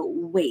to go to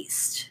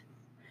waste.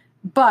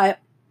 But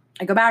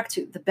I go back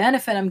to the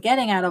benefit I'm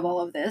getting out of all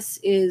of this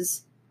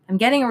is I'm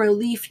getting a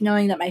relief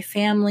knowing that my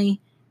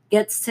family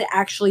gets to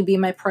actually be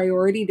my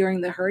priority during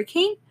the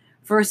hurricane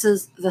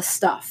versus the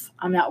stuff.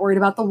 I'm not worried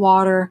about the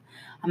water.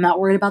 I'm not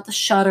worried about the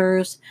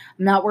shutters.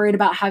 I'm not worried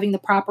about having the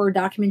proper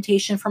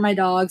documentation for my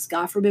dogs.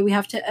 God forbid we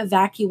have to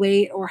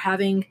evacuate, or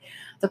having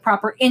the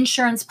proper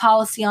insurance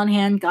policy on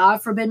hand.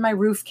 God forbid my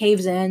roof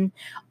caves in.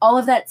 All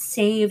of that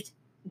saved,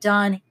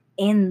 done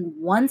in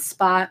one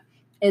spot.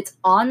 It's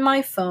on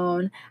my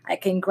phone. I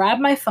can grab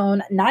my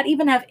phone, not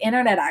even have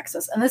internet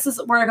access. And this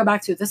is where I go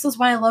back to. This is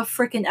why I love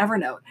freaking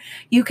Evernote.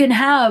 You can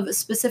have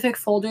specific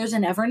folders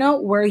in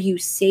Evernote where you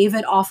save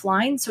it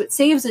offline. So it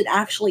saves it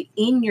actually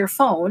in your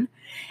phone.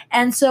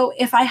 And so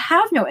if I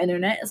have no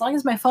internet, as long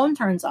as my phone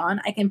turns on,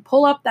 I can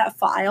pull up that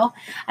file.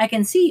 I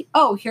can see,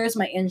 oh, here's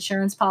my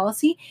insurance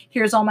policy.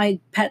 Here's all my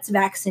pets'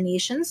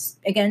 vaccinations.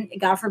 Again,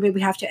 God forbid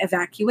we have to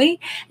evacuate.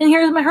 And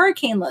here's my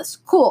hurricane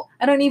list. Cool.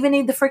 I don't even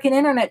need the freaking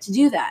internet to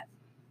do that.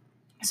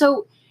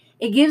 So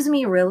it gives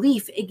me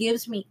relief. It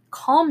gives me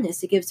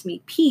calmness. It gives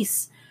me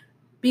peace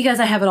because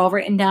I have it all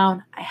written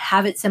down. I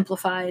have it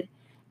simplified.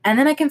 And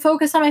then I can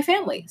focus on my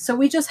family. So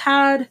we just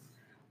had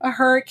a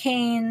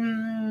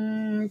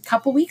hurricane a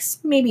couple weeks,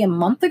 maybe a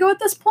month ago at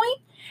this point.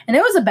 And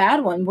it was a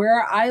bad one.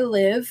 Where I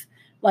live,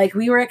 like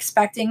we were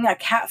expecting a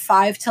Cat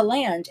 5 to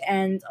land.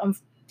 And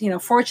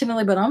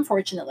fortunately, but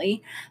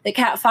unfortunately, the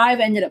Cat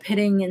 5 ended up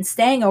hitting and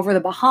staying over the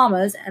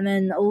Bahamas. And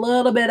then a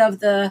little bit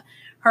of the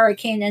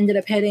hurricane ended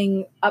up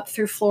hitting up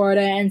through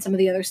Florida and some of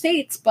the other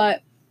states.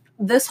 But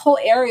this whole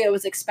area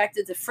was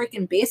expected to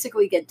freaking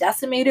basically get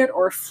decimated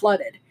or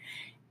flooded.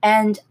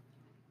 And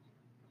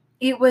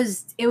it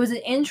was an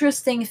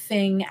interesting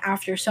thing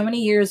after so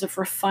many years of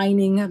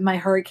refining my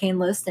hurricane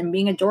list and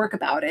being a dork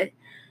about it.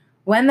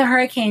 When the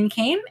hurricane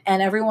came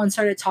and everyone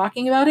started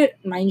talking about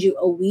it, mind you,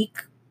 a week,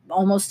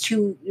 almost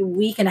 2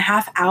 week and a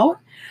half out,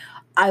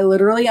 I'm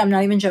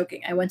not even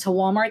joking. I went to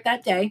Walmart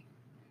that day.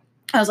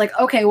 I was like,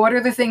 okay, what are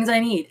the things I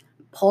need?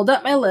 Pulled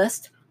up my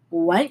list,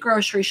 went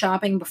grocery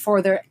shopping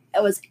before there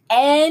was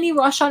any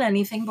rush on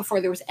anything, before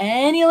there was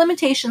any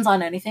limitations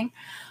on anything.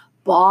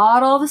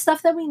 Bought all the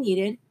stuff that we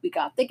needed. We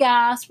got the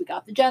gas. We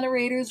got the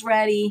generators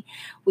ready.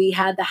 We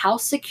had the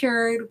house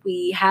secured.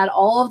 We had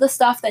all of the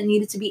stuff that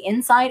needed to be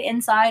inside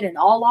and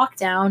all locked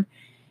down.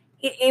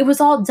 It was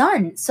all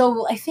done.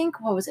 So I think,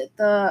 what was it?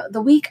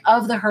 The week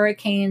of the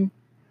hurricane,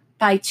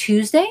 by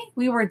Tuesday,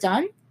 we were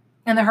done.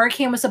 And the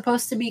hurricane was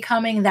supposed to be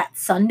coming that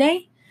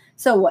Sunday.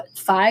 So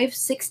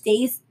 5-6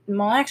 days?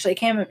 Well, actually,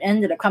 it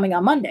ended up coming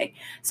on Monday.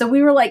 So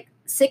we were like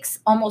 6,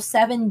 almost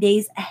 7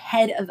 days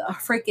ahead of a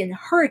freaking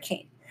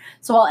hurricane.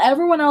 So while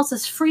everyone else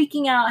is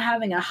freaking out,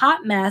 having a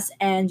hot mess,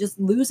 and just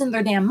losing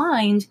their damn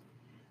mind,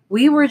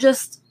 we were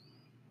just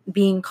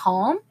being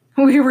calm.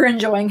 We were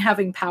enjoying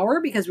having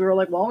power because we were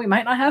like, well, we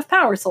might not have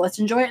power, so let's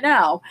enjoy it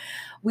now.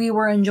 We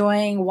were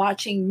enjoying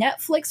watching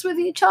Netflix with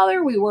each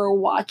other. We were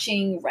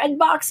watching Red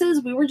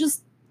Boxes. We were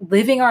just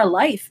living our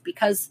life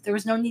because there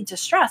was no need to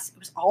stress. It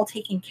was all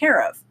taken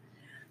care of.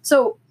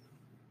 So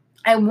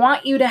I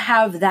want you to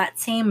have that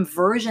same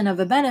version of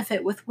a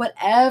benefit with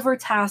whatever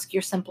task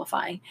you're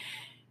simplifying.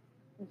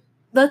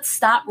 Let's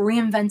stop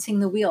reinventing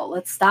the wheel.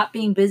 Let's stop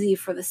being busy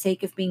for the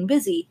sake of being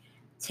busy.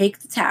 Take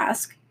the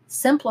task,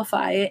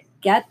 simplify it,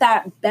 get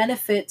that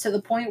benefit to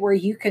the point where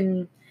you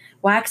can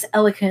wax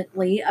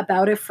eloquently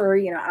about it for,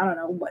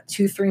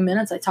 2-3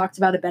 minutes. I talked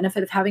about a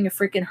benefit of having a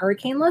freaking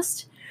hurricane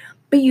list,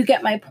 but you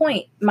get my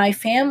point. My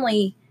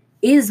family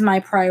is my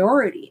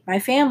priority. My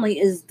family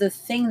is the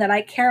thing that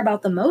I care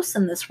about the most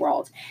in this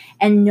world.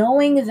 And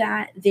knowing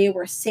that they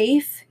were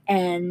safe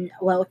and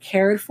well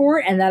cared for,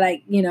 and that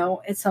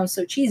it sounds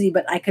so cheesy,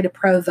 but I could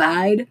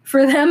provide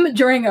for them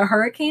during a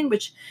hurricane,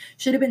 which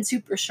should have been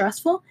super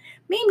stressful,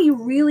 made me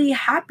really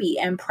happy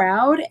and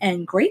proud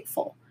and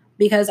grateful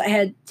because I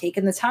had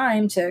taken the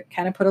time to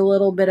kind of put a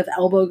little bit of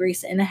elbow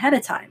grease in ahead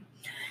of time.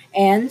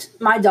 And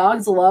my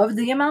dogs loved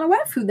the amount of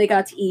wet food they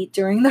got to eat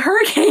during the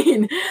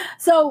hurricane.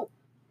 So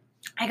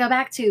I go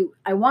back to,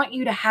 I want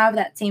you to have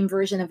that same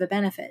version of a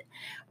benefit,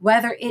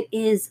 whether it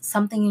is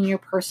something in your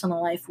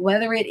personal life,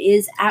 whether it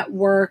is at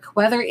work,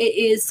 whether it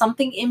is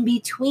something in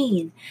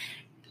between.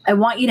 I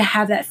want you to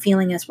have that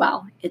feeling as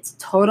well. It's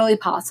totally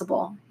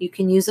possible. You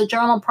can use the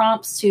journal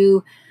prompts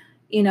to,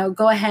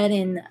 go ahead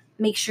and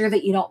make sure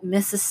that you don't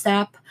miss a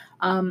step.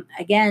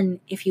 Again,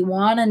 if you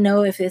want to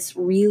know if this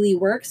really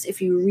works,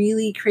 if you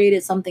really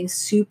created something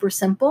super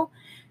simple,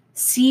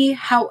 see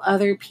how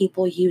other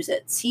people use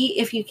it. See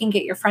if you can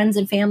get your friends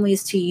and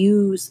families to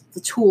use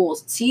the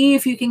tools. See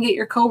if you can get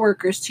your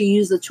coworkers to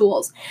use the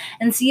tools,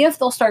 and see if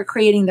they'll start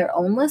creating their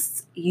own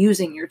lists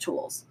using your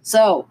tools.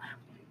 So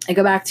I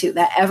go back to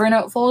that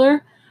Evernote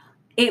folder.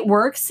 It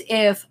works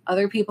if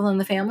other people in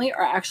the family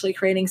are actually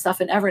creating stuff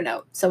in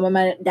Evernote. So when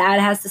my dad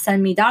has to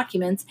send me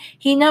documents,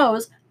 he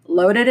knows,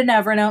 load it in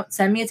Evernote,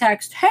 send me a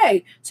text,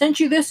 hey,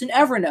 sent you this in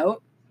Evernote,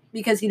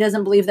 because he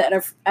doesn't believe that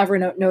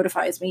Evernote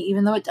notifies me,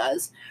 even though it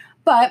does.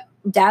 But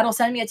dad will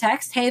send me a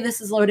text, hey,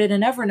 this is loaded in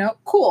Evernote.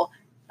 Cool.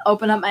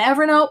 Open up my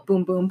Evernote,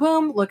 boom, boom,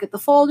 boom, look at the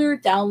folder,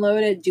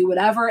 download it, do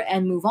whatever,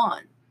 and move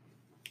on.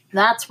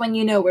 That's when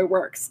you know it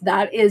works.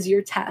 That is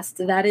your test.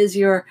 That is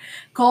your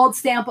gold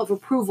stamp of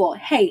approval.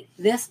 Hey,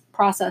 this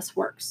process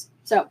works.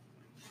 So,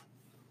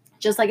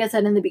 just like I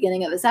said in the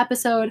beginning of this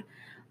episode,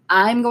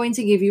 I'm going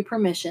to give you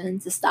permission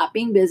to stop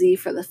being busy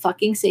for the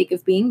fucking sake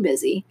of being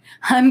busy.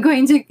 I'm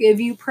going to give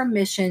you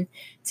permission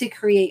to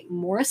create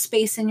more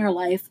space in your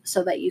life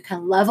so that you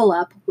can level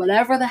up,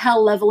 whatever the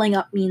hell leveling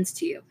up means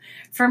to you.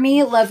 For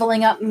me,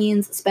 leveling up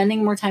means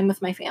spending more time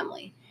with my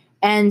family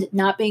and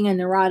not being a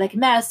neurotic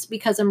mess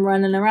because I'm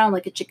running around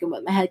like a chicken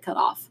with my head cut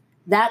off.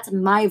 That's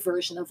my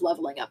version of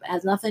leveling up. It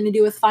has nothing to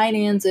do with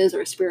finances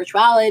or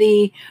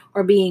spirituality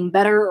or being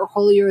better or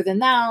holier than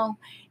thou.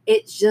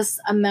 It's just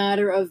a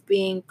matter of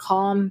being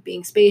calm,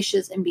 being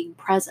spacious, and being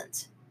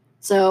present.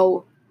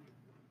 So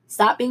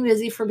stop being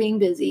busy for being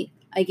busy.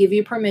 I give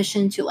you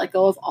permission to let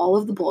go of all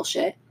of the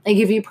bullshit. I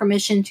give you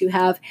permission to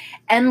have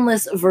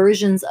endless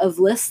versions of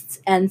lists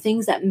and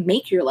things that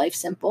make your life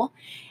simple.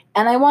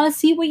 And I want to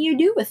see what you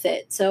do with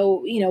it.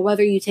 So,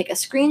 whether you take a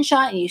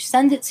screenshot and you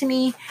send it to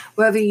me,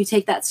 whether you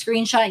take that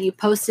screenshot and you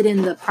post it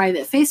in the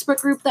private Facebook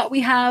group that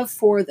we have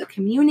for the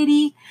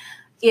community,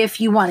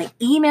 if you want to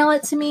email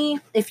it to me,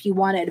 if you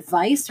want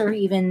advice or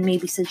even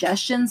maybe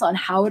suggestions on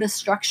how to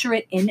structure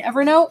it in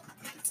Evernote,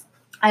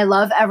 I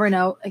love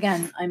Evernote.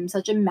 Again, I'm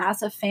such a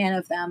massive fan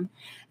of them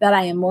that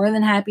I am more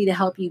than happy to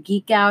help you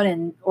geek out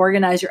and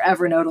organize your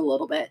Evernote a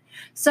little bit.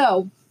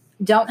 So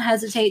don't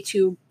hesitate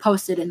to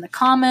post it in the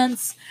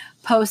comments,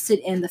 post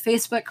it in the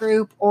Facebook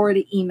group, or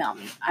to email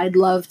me. I'd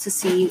love to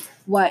see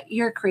what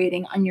you're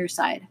creating on your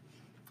side.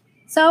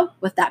 So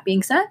with that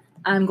being said,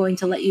 I'm going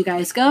to let you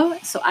guys go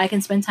so I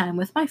can spend time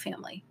with my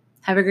family.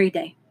 Have a great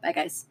day. Bye,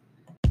 guys.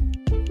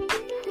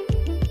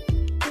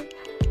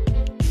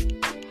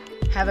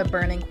 Have a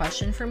burning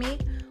question for me?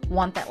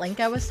 Want that link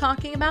I was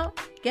talking about?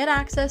 Get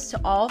access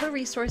to all the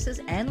resources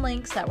and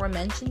links that were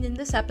mentioned in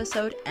this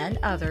episode and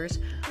others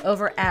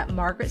over at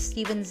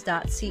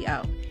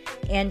margaretstevens.co.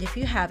 And if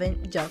you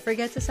haven't, don't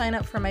forget to sign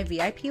up for my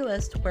VIP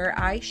list where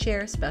I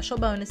share special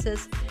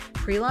bonuses,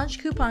 pre-launch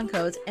coupon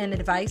codes, and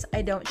advice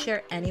I don't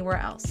share anywhere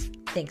else.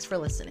 Thanks for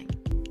listening.